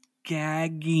be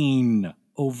gagging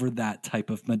over that type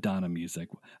of Madonna music.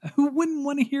 Who wouldn't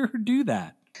want to hear her do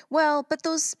that? Well, but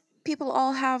those people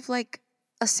all have like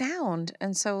a sound,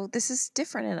 and so this is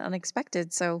different and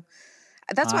unexpected. So.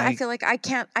 That's why I feel like I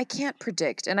can't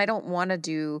predict, and I don't want to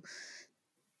do,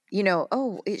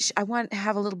 I want to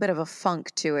have a little bit of a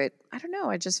funk to it. I don't know.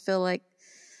 I just feel like,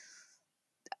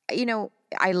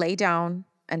 I lay down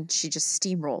and she just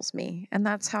steamrolls me, and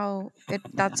that's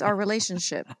our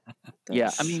relationship.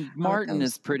 Yeah, I mean, Martin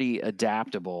is pretty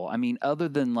adaptable. I mean, other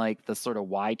than like the sort of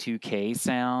Y2K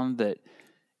sound that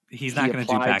he's not going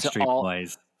to do Backstreet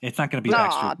Boys. It's not going to be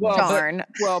Backstreet Boys. Darn.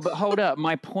 But hold up.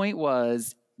 My point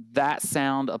was, that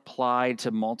sound applied to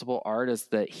multiple artists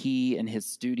that he and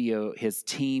his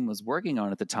team was working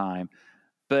on at the time.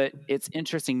 But it's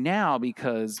interesting now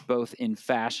because both in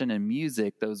fashion and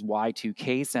music, those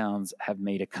Y2K sounds have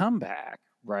made a comeback,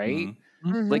 right?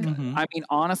 I mean,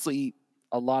 honestly,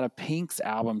 a lot of Pink's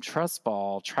album, Trust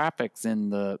Fall, traffics in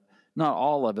the, not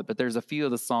all of it, but there's a few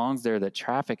of the songs there that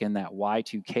traffic in that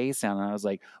Y2K sound. And I was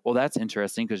like, well, that's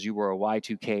interesting because you were a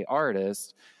Y2K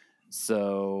artist.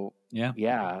 So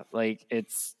yeah, like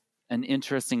it's an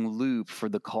interesting loop for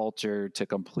the culture to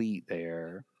complete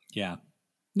there. Yeah.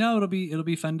 No, it'll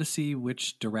be fun to see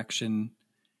which direction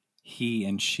he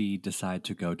and she decide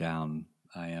to go down.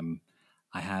 I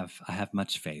have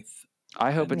much faith.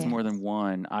 I hope it's more than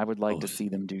one. I would like to see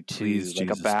them do two, please, like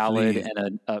Jesus, a ballad please. and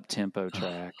an up-tempo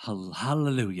track.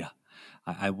 Hallelujah.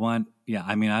 I want,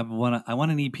 I mean, I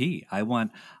want an EP. I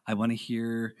want to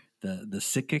hear the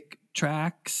Sickic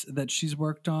tracks that she's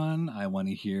worked on. I want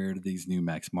to hear these new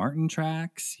Max Martin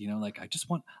tracks. You know, like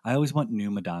I always want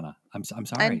new Madonna. I'm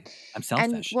sorry. I'm selfish.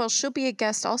 And well, she'll be a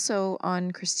guest also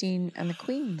on Christine and the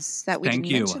Queens. That we Thank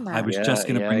didn't you. mention that. I was just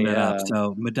going to bring that up.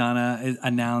 So Madonna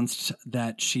announced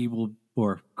that she will,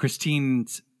 or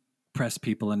Christine's press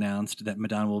people announced that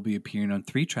Madonna will be appearing on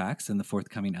 3 tracks in the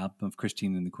forthcoming album of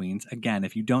Christine and the Queens. Again,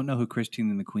 if you don't know who Christine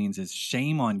and the Queens is,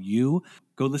 shame on you.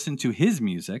 Go listen to his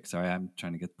music. Sorry, I'm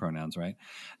trying to get the pronouns right.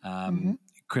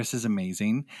 Chris is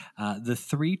amazing. The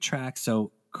 3 tracks,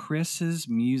 so Chris's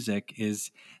music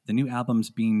is, the new album's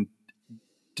being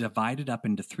divided up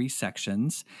into 3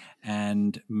 sections,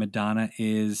 and Madonna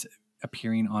is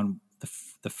appearing on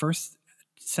the first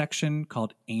section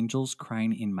called Angels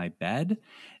Crying in My Bed.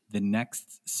 The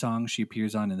next song she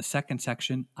appears on in the second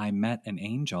section, I Met an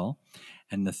Angel.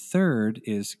 And the third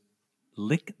is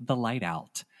Lick the Light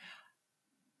Out.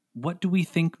 What do we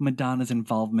think Madonna's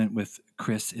involvement with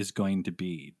Chris is going to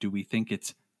be? Do we think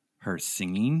it's her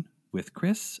singing with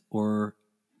Chris, or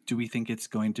do we think it's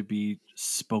going to be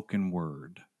spoken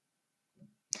word?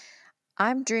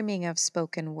 I'm dreaming of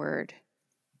spoken word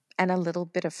and a little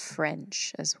bit of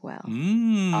French as well.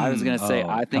 I was going to say,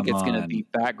 I think it's going to be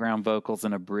background vocals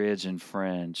and a bridge in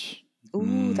French.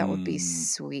 Ooh, that would be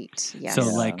sweet. Yes. So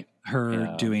like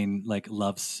her doing like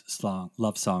love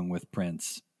song with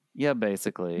Prince. Yeah,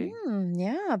 basically.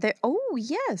 Yeah.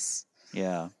 Yes.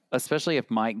 Yeah. Especially if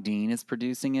Mike Dean is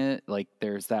producing it, like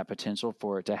there's that potential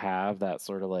for it to have that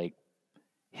sort of like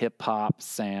hip hop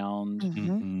sound.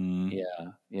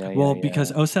 Well,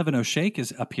 because 070 Shake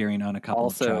is appearing on a couple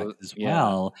of tracks as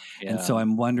well. And so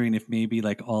I'm wondering if maybe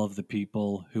like all of the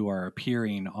people who are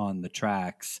appearing on the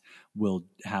tracks will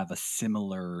have a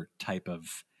similar type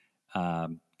of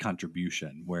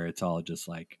contribution where it's all just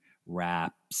like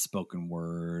rap, spoken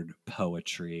word,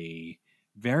 poetry.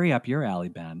 Very up your alley,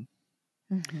 Ben.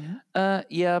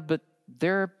 Yeah, but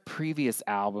their previous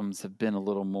albums have been a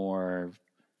little more,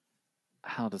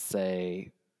 how to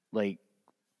say, like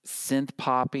synth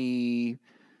poppy.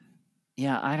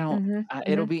 Yeah, I don't.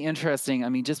 It'll be interesting. I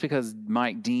mean, just because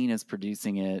Mike Dean is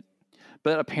producing it,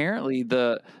 but apparently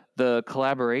the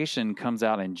collaboration comes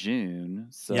out in June.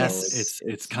 So yes,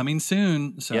 it's coming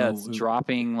soon. So yeah, it's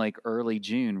dropping like early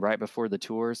June, right before the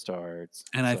tour starts.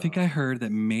 And I think I heard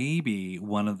that maybe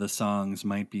one of the songs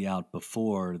might be out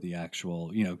before the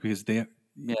actual, because they.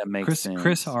 Yeah, it makes sense.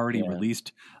 Chris already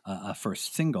released a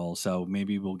first single, so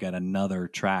maybe we'll get another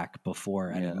track before,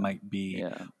 and it might be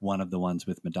one of the ones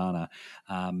with Madonna.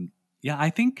 I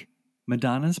think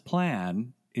Madonna's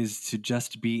plan is to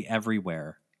just be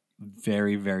everywhere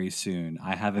very, very soon.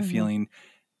 I have a feeling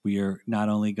we are not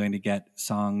only going to get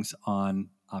songs on,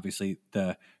 obviously,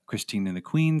 the Christine and the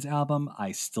Queens album.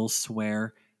 I still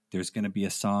swear there's going to be a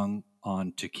song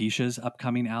on Takesha's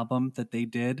upcoming album that they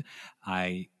did.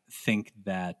 I think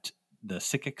that the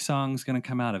Sickic song is going to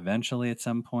come out eventually at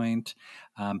some point.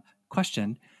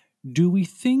 Question, do we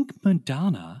think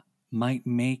Madonna might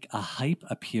make a hype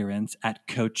appearance at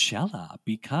Coachella?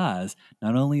 Because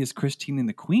not only is Christine and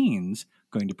the Queens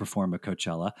going to perform at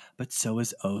Coachella, but so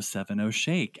is 070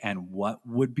 Shake. And what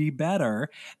would be better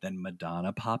than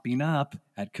Madonna popping up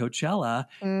at Coachella,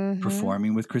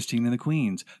 performing with Christine and the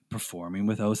Queens, performing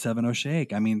with 070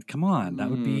 Shake? I mean, come on, that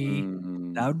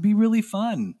would be really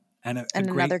fun. And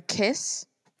another kiss?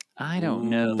 I don't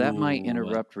know. That might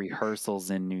interrupt rehearsals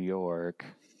in New York.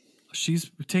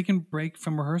 She's taking a break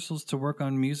from rehearsals to work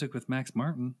on music with Max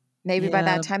Martin. Maybe by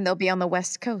that time they'll be on the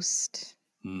West Coast.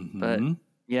 But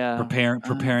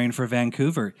preparing for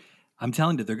Vancouver. I'm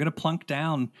telling you, they're going to plunk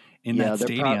down in that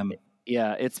stadium.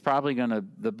 It's probably going to,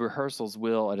 the rehearsals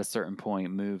will at a certain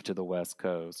point move to the West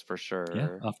Coast for sure. Yeah,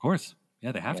 of course.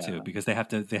 Yeah, they have to, because they have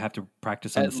to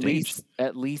practice on the stage.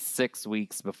 At least 6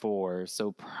 weeks before,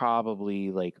 so probably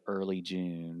like early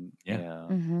June. Yeah.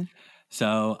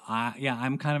 So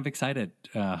I'm kind of excited.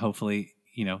 Hopefully,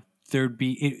 there'd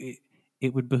be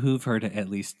it would behoove her to at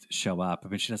least show up. I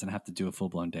mean, she doesn't have to do a full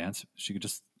blown dance. She could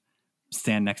just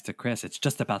stand next to Chris. It's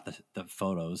just about the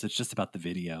photos. It's just about the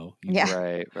video. Yeah.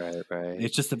 Right.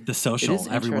 It's just the social,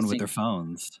 everyone with their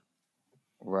phones.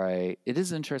 Right. It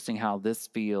is interesting how this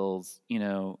feels,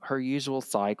 her usual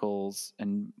cycles,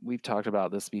 and we've talked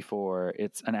about this before.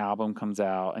 It's an album comes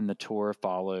out and the tour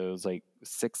follows like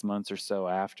 6 months or so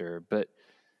after. But,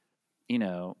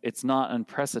 it's not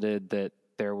unprecedented that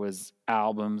there was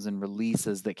albums and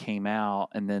releases that came out.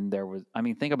 And then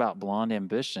think about Blonde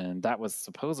Ambition. That was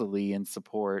supposedly in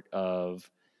support of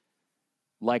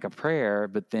Like a Prayer,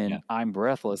 but then I'm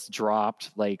Breathless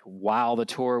dropped like while the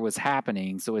tour was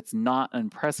happening. So it's not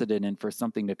unprecedented for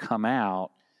something to come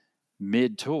out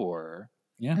mid-tour.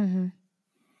 Yeah. Mm-hmm.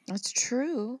 That's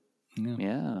true.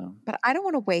 Yeah. But I don't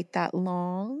want to wait that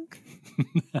long.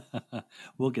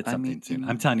 We'll get something soon.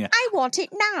 I'm telling you. I want it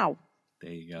now.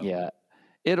 There you go. Yeah.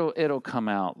 It'll come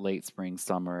out late spring,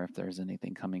 summer if there's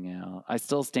anything coming out. I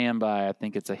still stand by. I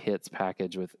think it's a hits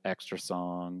package with extra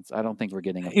songs. I don't think we're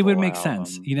getting It would make album.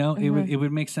 sense, it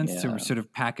would make sense to sort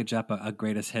of package up a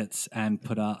greatest hits and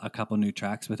put a couple new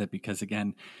tracks with it, because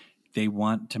again, they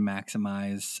want to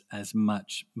maximize as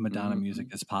much Madonna music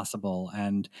as possible.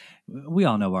 And we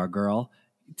all know our girl.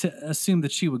 To assume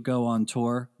that she would go on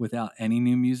tour without any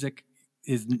new music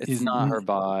is not her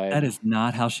vibe. That is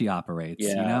not how she operates.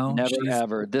 Yeah, never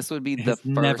ever. This would be the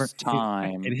first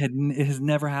time. It has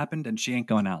never happened, and she ain't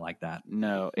going out like that.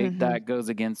 No, that goes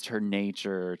against her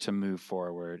nature to move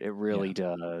forward. It really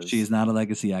does. She is not a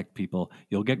legacy act, people.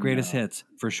 You'll get greatest hits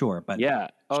for sure, but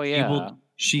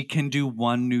she can do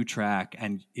one new track,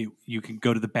 and you can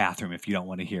go to the bathroom if you don't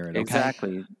want to hear it. Okay?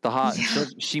 Exactly.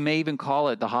 She may even call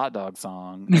it the hot dog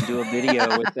song and do a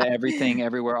video with the Everything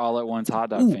Everywhere All at Once hot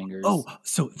dog fingers. Oh,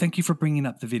 so thank you for bringing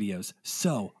up the videos.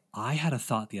 So I had a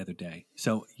thought the other day.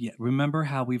 So remember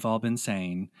how we've all been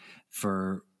saying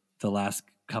for the last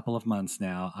couple of months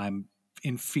now, I'm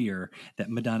in fear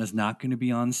that Madonna's not going to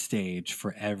be on stage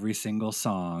for every single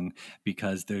song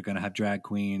because they're going to have drag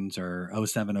queens or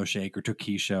 070 Shake or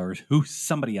Tokisha or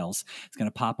somebody else is going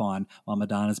to pop on while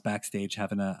Madonna's backstage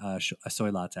having a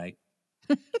soy latte.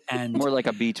 And more like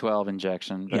a B12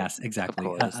 injection. Yes, exactly.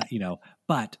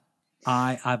 But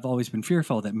I've always been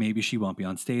fearful that maybe she won't be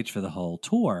on stage for the whole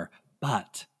tour.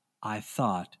 But I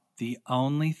thought the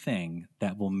only thing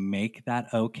that will make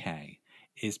that okay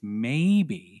is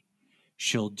maybe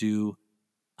she'll do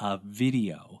a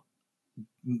video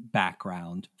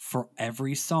background for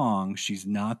every song she's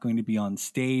not going to be on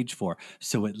stage for.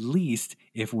 So at least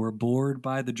if we're bored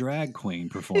by the drag queen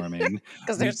performing,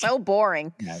 because they're so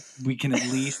boring, we can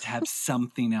at least have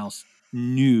something else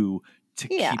new to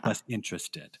keep us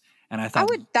interested. And I thought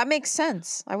that makes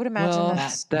sense. I would imagine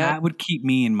that would keep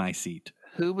me in my seat.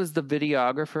 Who was the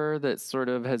videographer that sort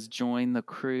of has joined the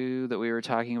crew that we were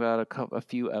talking about a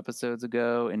few episodes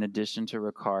ago, in addition to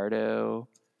Ricardo?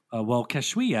 Well,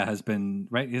 Kashwia has been,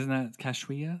 right? Isn't that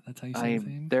Kashwia? That's how you say his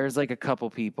name? There's like a couple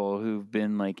people who've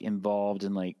been like involved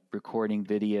in like recording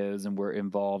videos and were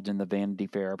involved in the Vanity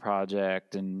Fair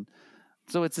project. And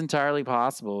so it's entirely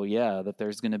possible, that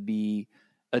there's going to be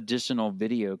additional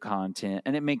video content.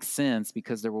 And it makes sense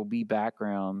because there will be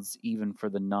backgrounds even for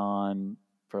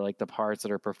for like the parts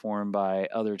that are performed by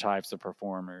other types of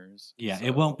performers. Yeah, so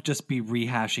it won't just be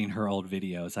rehashing her old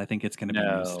videos. I think it's going to be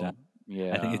new stuff.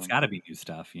 Yeah, I think it's got to be new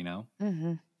stuff.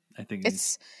 Mm-hmm. I think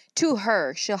it's to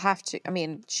her. She'll have to. I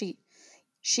mean, she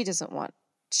doesn't want.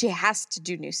 She has to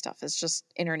do new stuff. It's just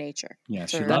in her nature. Yeah,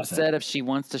 she that said, if she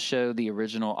wants to show the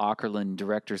original Aukerland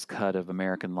director's cut of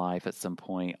American Life at some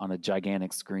point on a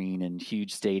gigantic screen and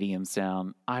huge stadium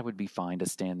sound, I would be fine to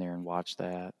stand there and watch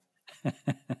that.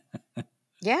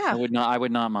 Yeah, I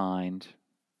would not mind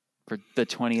for the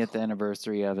 20th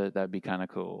anniversary of it. That'd be kind of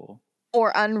cool.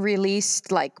 Or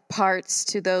unreleased like parts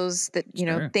to those that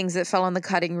things that fell on the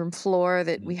cutting room floor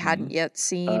that we hadn't yet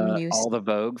seen. All the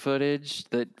Vogue footage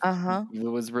that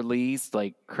was released,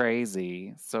 like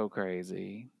crazy, so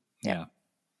crazy. Yeah.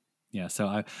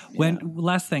 So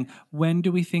last thing, when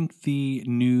do we think the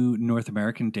new North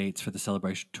American dates for the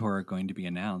Celebration Tour are going to be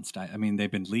announced? I mean,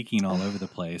 they've been leaking all over the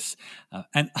place.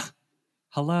 And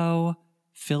hello,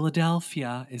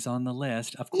 Philadelphia is on the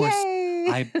list. Of course,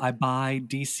 I buy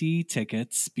DC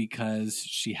tickets because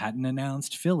she hadn't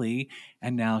announced Philly,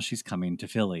 and now she's coming to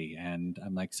Philly. And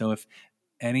I'm like, so if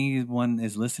anyone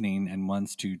is listening and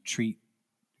wants to treat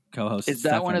co-host, is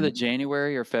that one of the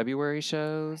January or February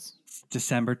shows? It's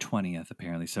December 20th,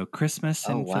 apparently. So Christmas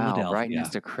in Philadelphia, right next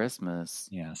to Christmas.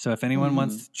 Yeah. So if anyone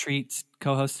wants to treat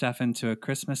co-host Stefan to a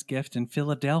Christmas gift in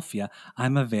Philadelphia,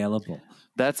 I'm available.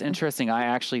 That's interesting. I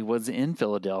actually was in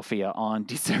Philadelphia on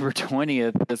December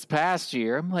 20th this past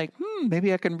year. I'm like,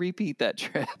 maybe I can repeat that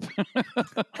trip.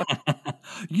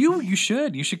 You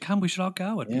should come. We should all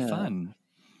go. It'd be fun.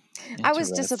 I was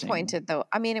disappointed though.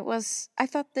 I mean, I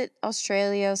thought that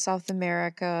Australia, South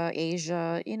America,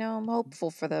 Asia, I'm hopeful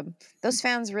for them. Those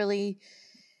fans really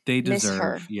they miss deserve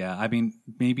her. Yeah, I mean,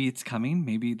 maybe it's coming.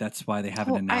 Maybe that's why they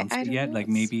haven't announced it yet. Like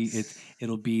maybe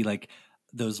it'll be like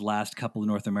those last couple of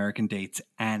North American dates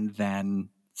and then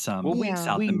some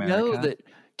South America. Know that,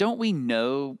 don't we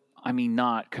know, I mean,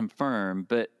 not confirmed,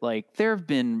 but like there have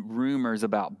been rumors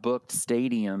about booked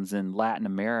stadiums in Latin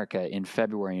America in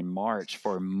February and March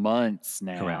for months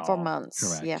now. Correct. For months,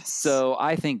 Correct. yes. So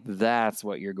I think that's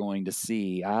what you're going to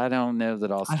see. I don't know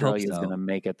that Australia is going to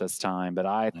make it this time, but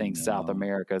I think South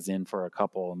America is in for a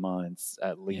couple of months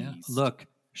at least. Yeah. Look,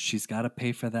 she's got to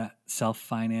pay for that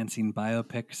self-financing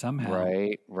biopic somehow.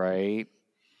 Right.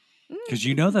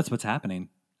 Because that's what's happening.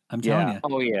 I'm telling you.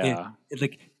 Oh, yeah.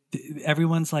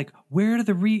 Everyone's like, where are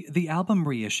the album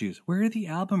reissues? Where are the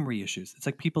album reissues? It's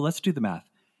like, people, let's do the math.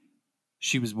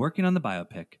 She was working on the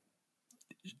biopic.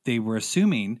 They were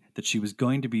assuming that she was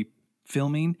going to be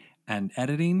filming and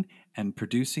editing and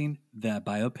producing the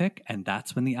biopic, and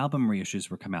that's when the album reissues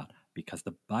were come out. Because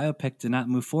the biopic did not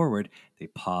move forward, they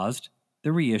paused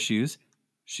the reissues.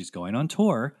 She's going on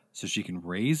tour so she can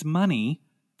raise money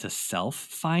to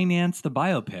self-finance the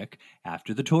biopic.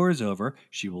 After the tour is over,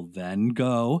 she will then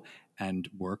go and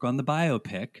work on the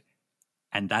biopic,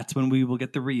 and that's when we will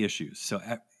get the reissues. So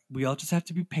we all just have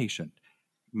to be patient.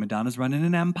 Madonna's running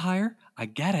an empire. I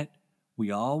get it.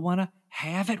 We all want to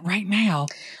have it right now.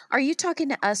 Are you talking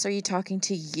to us or are you talking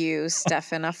to you,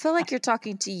 Stefan? I feel like you're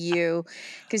talking to you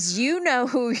because you know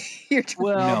who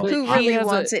who really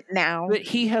wants it now. But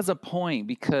he has a point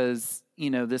because,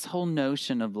 this whole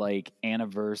notion of like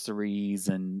anniversaries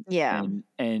and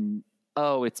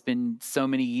oh, it's been so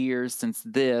many years since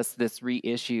this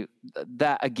reissue,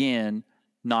 that again,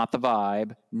 not the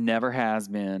vibe, never has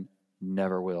been,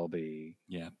 never will be.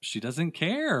 Yeah, she doesn't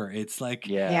care. It's like,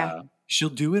 yeah. She'll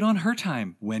do it on her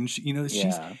time when she,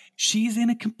 she's in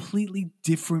a completely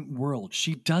different world.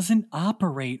 She doesn't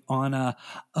operate on I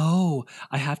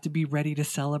have to be ready to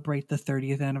celebrate the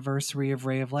 30th anniversary of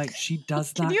Ray of Light. She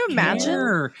does not. Can you imagine?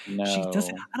 Care. No. She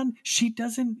doesn't. She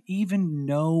doesn't even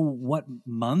know what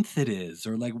month it is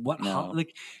or like what.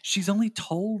 Like she's only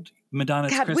told Madonna.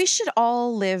 God, we should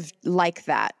all live like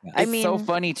that. Yeah. I mean, so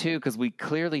funny too because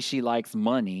she likes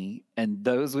money, and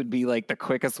those would be like the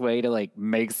quickest way to like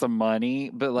make some money.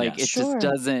 But like just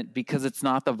doesn't, because it's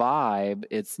not the vibe,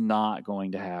 it's not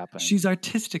going to happen. She's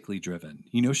artistically driven.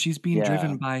 She's being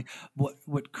driven by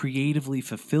what creatively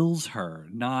fulfills her,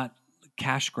 not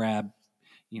cash grab,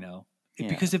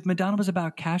 Because if Madonna was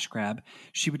about cash grab,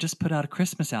 she would just put out a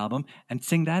Christmas album and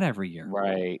sing that every year.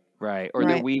 Right. Or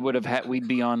that we would have we'd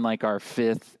be on like our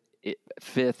fifth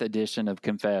edition of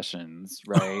Confessions,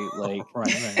 right? Like,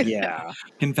 right. Yeah.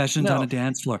 Confessions on a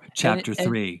Dance Floor, chapter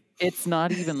 3. It's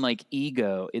not even like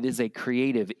ego. It is a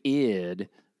creative id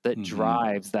that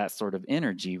drives that sort of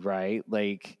energy, right?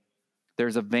 Like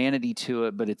there's a vanity to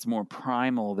it, but it's more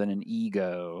primal than an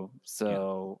ego.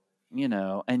 So,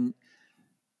 and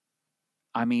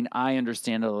I mean, I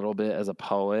understand a little bit as a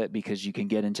poet because you can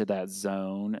get into that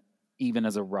zone even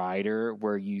as a writer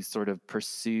where you sort of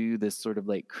pursue this sort of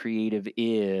like creative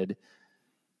id,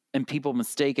 and people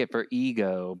mistake it for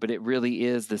ego, but it really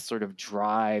is this sort of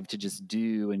drive to just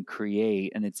do and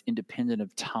create, and it's independent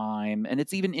of time, and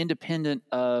it's even independent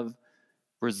of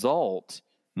result.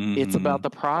 It's about the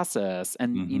process.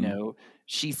 And,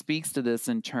 she speaks to this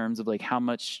in terms of like how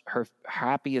much her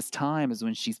happiest time is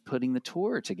when she's putting the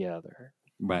tour together.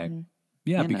 Right.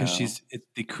 Yeah, because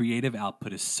the creative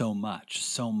output is so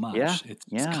much. Yeah, it's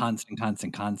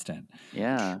constant.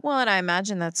 Yeah. Well, and I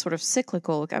imagine that's sort of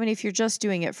cyclical. I mean, if you're just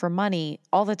doing it for money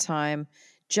all the time,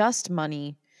 just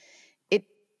money, it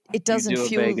doesn't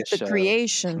fuel the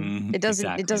creation. It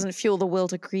doesn't fuel the will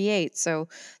to create. So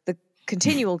the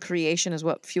continual creation is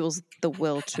what fuels the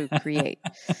will to create.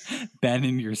 Ben,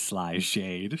 in your sly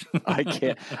shade. I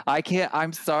can't.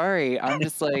 I'm sorry. I'm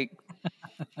just like,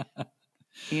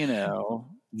 No,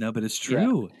 but it's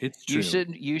true. Yeah. It's true.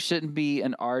 You shouldn't be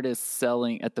an artist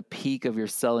selling at the peak of your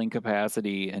selling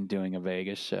capacity and doing a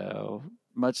Vegas show.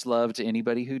 Much love to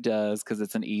anybody who does, because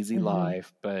it's an easy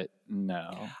life, but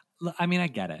no. I mean, I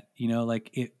get it.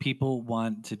 Like people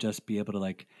want to just be able to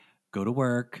like go to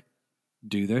work,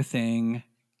 do their thing,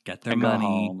 get their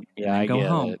money, and go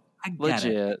home. It. I get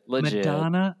it. Legit.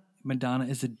 Madonna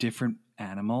is a different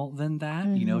animal than that.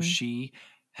 She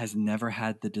has never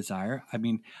had the desire. I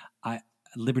mean,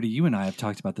 Liberty, you and I have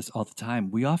talked about this all the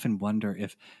time. We often wonder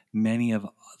if many of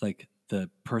like the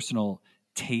personal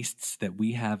tastes that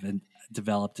we have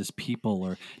developed as people,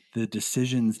 or the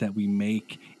decisions that we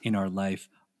make in our life,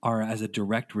 are as a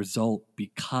direct result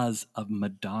because of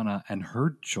Madonna and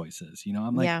her choices. You know,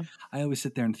 I'm like, I always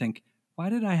sit there and think, why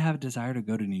did I have a desire to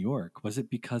go to New York? Was it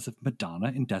because of Madonna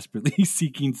and desperately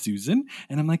seeking Susan?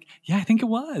 And I'm like, yeah, I think it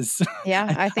was.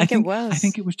 Yeah, I think it was. I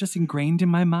think it was just ingrained in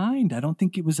my mind. I don't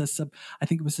think it was I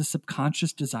think it was a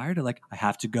subconscious desire to like, I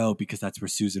have to go because that's where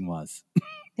Susan was.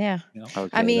 Yeah. You know?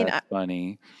 Okay, I mean, that's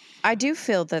funny. I do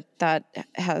feel that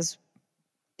has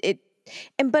it,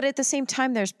 but at the same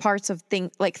time, there's parts of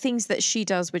things that she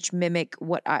does which mimic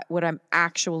what I'm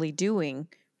actually doing.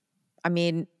 I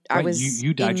mean, right. I was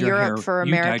you dyed in your Europe hair, for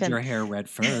American. You dyed your hair red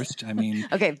first. I mean,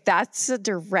 okay, that's a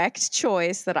direct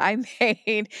choice that I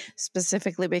made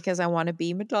specifically because I want to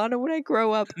be Madonna when I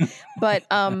grow up. But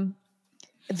when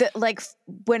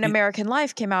American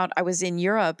Life came out, I was in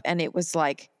Europe, and it was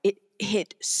like it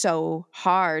hit so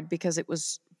hard because it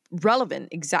was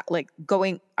relevant. I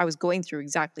was going through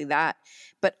exactly that,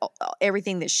 but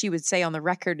everything that she would say on the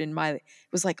record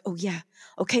was like, oh yeah,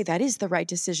 okay, that is the right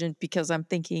decision because I'm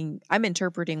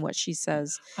interpreting what she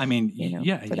says. I mean, you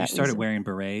started wearing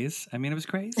berets. I mean, it was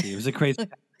crazy. It was a crazy.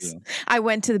 I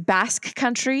went to the Basque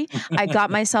country. I got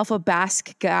myself a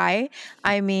Basque guy.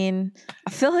 I mean,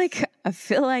 I feel like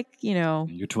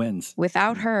you're twins.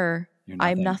 Without her,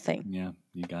 I'm nothing. Yeah,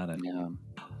 you got it. Yeah.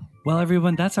 Well,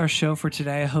 everyone, that's our show for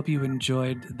today. I hope you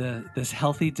enjoyed this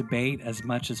healthy debate as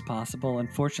much as possible.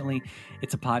 Unfortunately,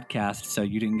 it's a podcast, so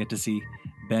you didn't get to see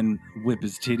Ben whip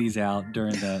his titties out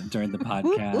during the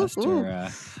podcast,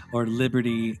 or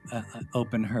Liberty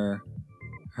open her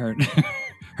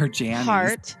jammies.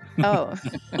 Heart. Oh.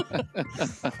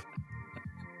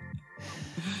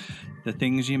 The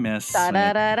things you miss. Da,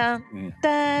 da, da, da,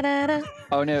 da, da, da.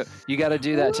 Oh no, you got to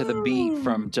do that to the beat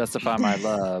from "Justify My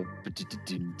Love."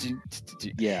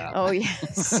 Yeah. Oh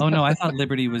yes. Oh no, I thought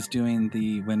Liberty was doing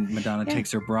when Madonna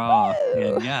takes her bra off.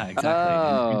 And yeah, exactly.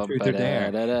 Oh, Truth or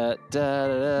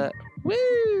Dare.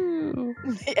 Woo!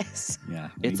 Yes. Yeah,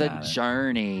 it's a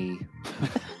journey.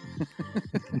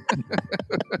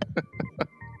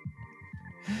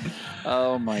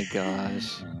 Oh my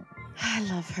gosh. I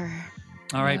love her.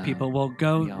 All right, people. Well,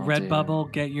 go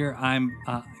Redbubble. Get your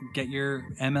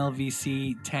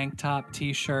MLVC tank top,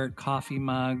 T-shirt, coffee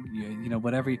mug.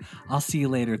 Whatever. I'll see you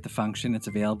later at the function. It's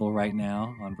available right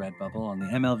now on Redbubble on the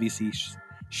MLVC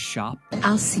shop.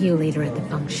 I'll see you later at the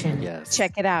function. Yes.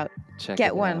 Check it out.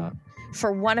 Get one out.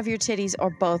 For one of your titties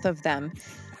or both of them.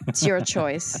 It's your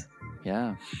choice.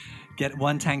 Yeah. Get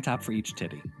one tank top for each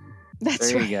titty.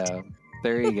 That's right.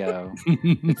 There you go.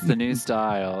 It's the new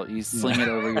style. You sling it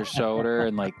over your shoulder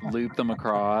and like loop them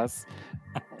across.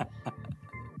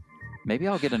 Maybe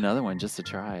I'll get another one just to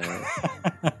try it.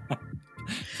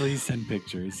 Please send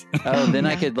pictures. Oh, then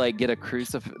I could like get a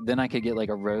then I could get like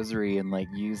a rosary and like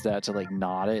use that to like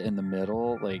knot it in the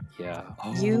middle. Like, yeah.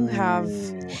 You have,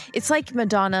 it's like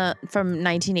Madonna from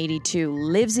 1982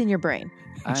 lives in your brain.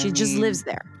 She just lives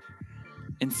there.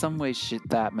 In some ways,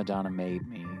 that Madonna made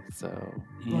me. So,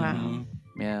 wow.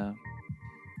 Yeah.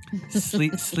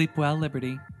 Sleep well,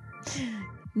 Liberty.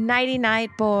 Nighty night,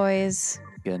 boys.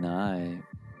 Good night.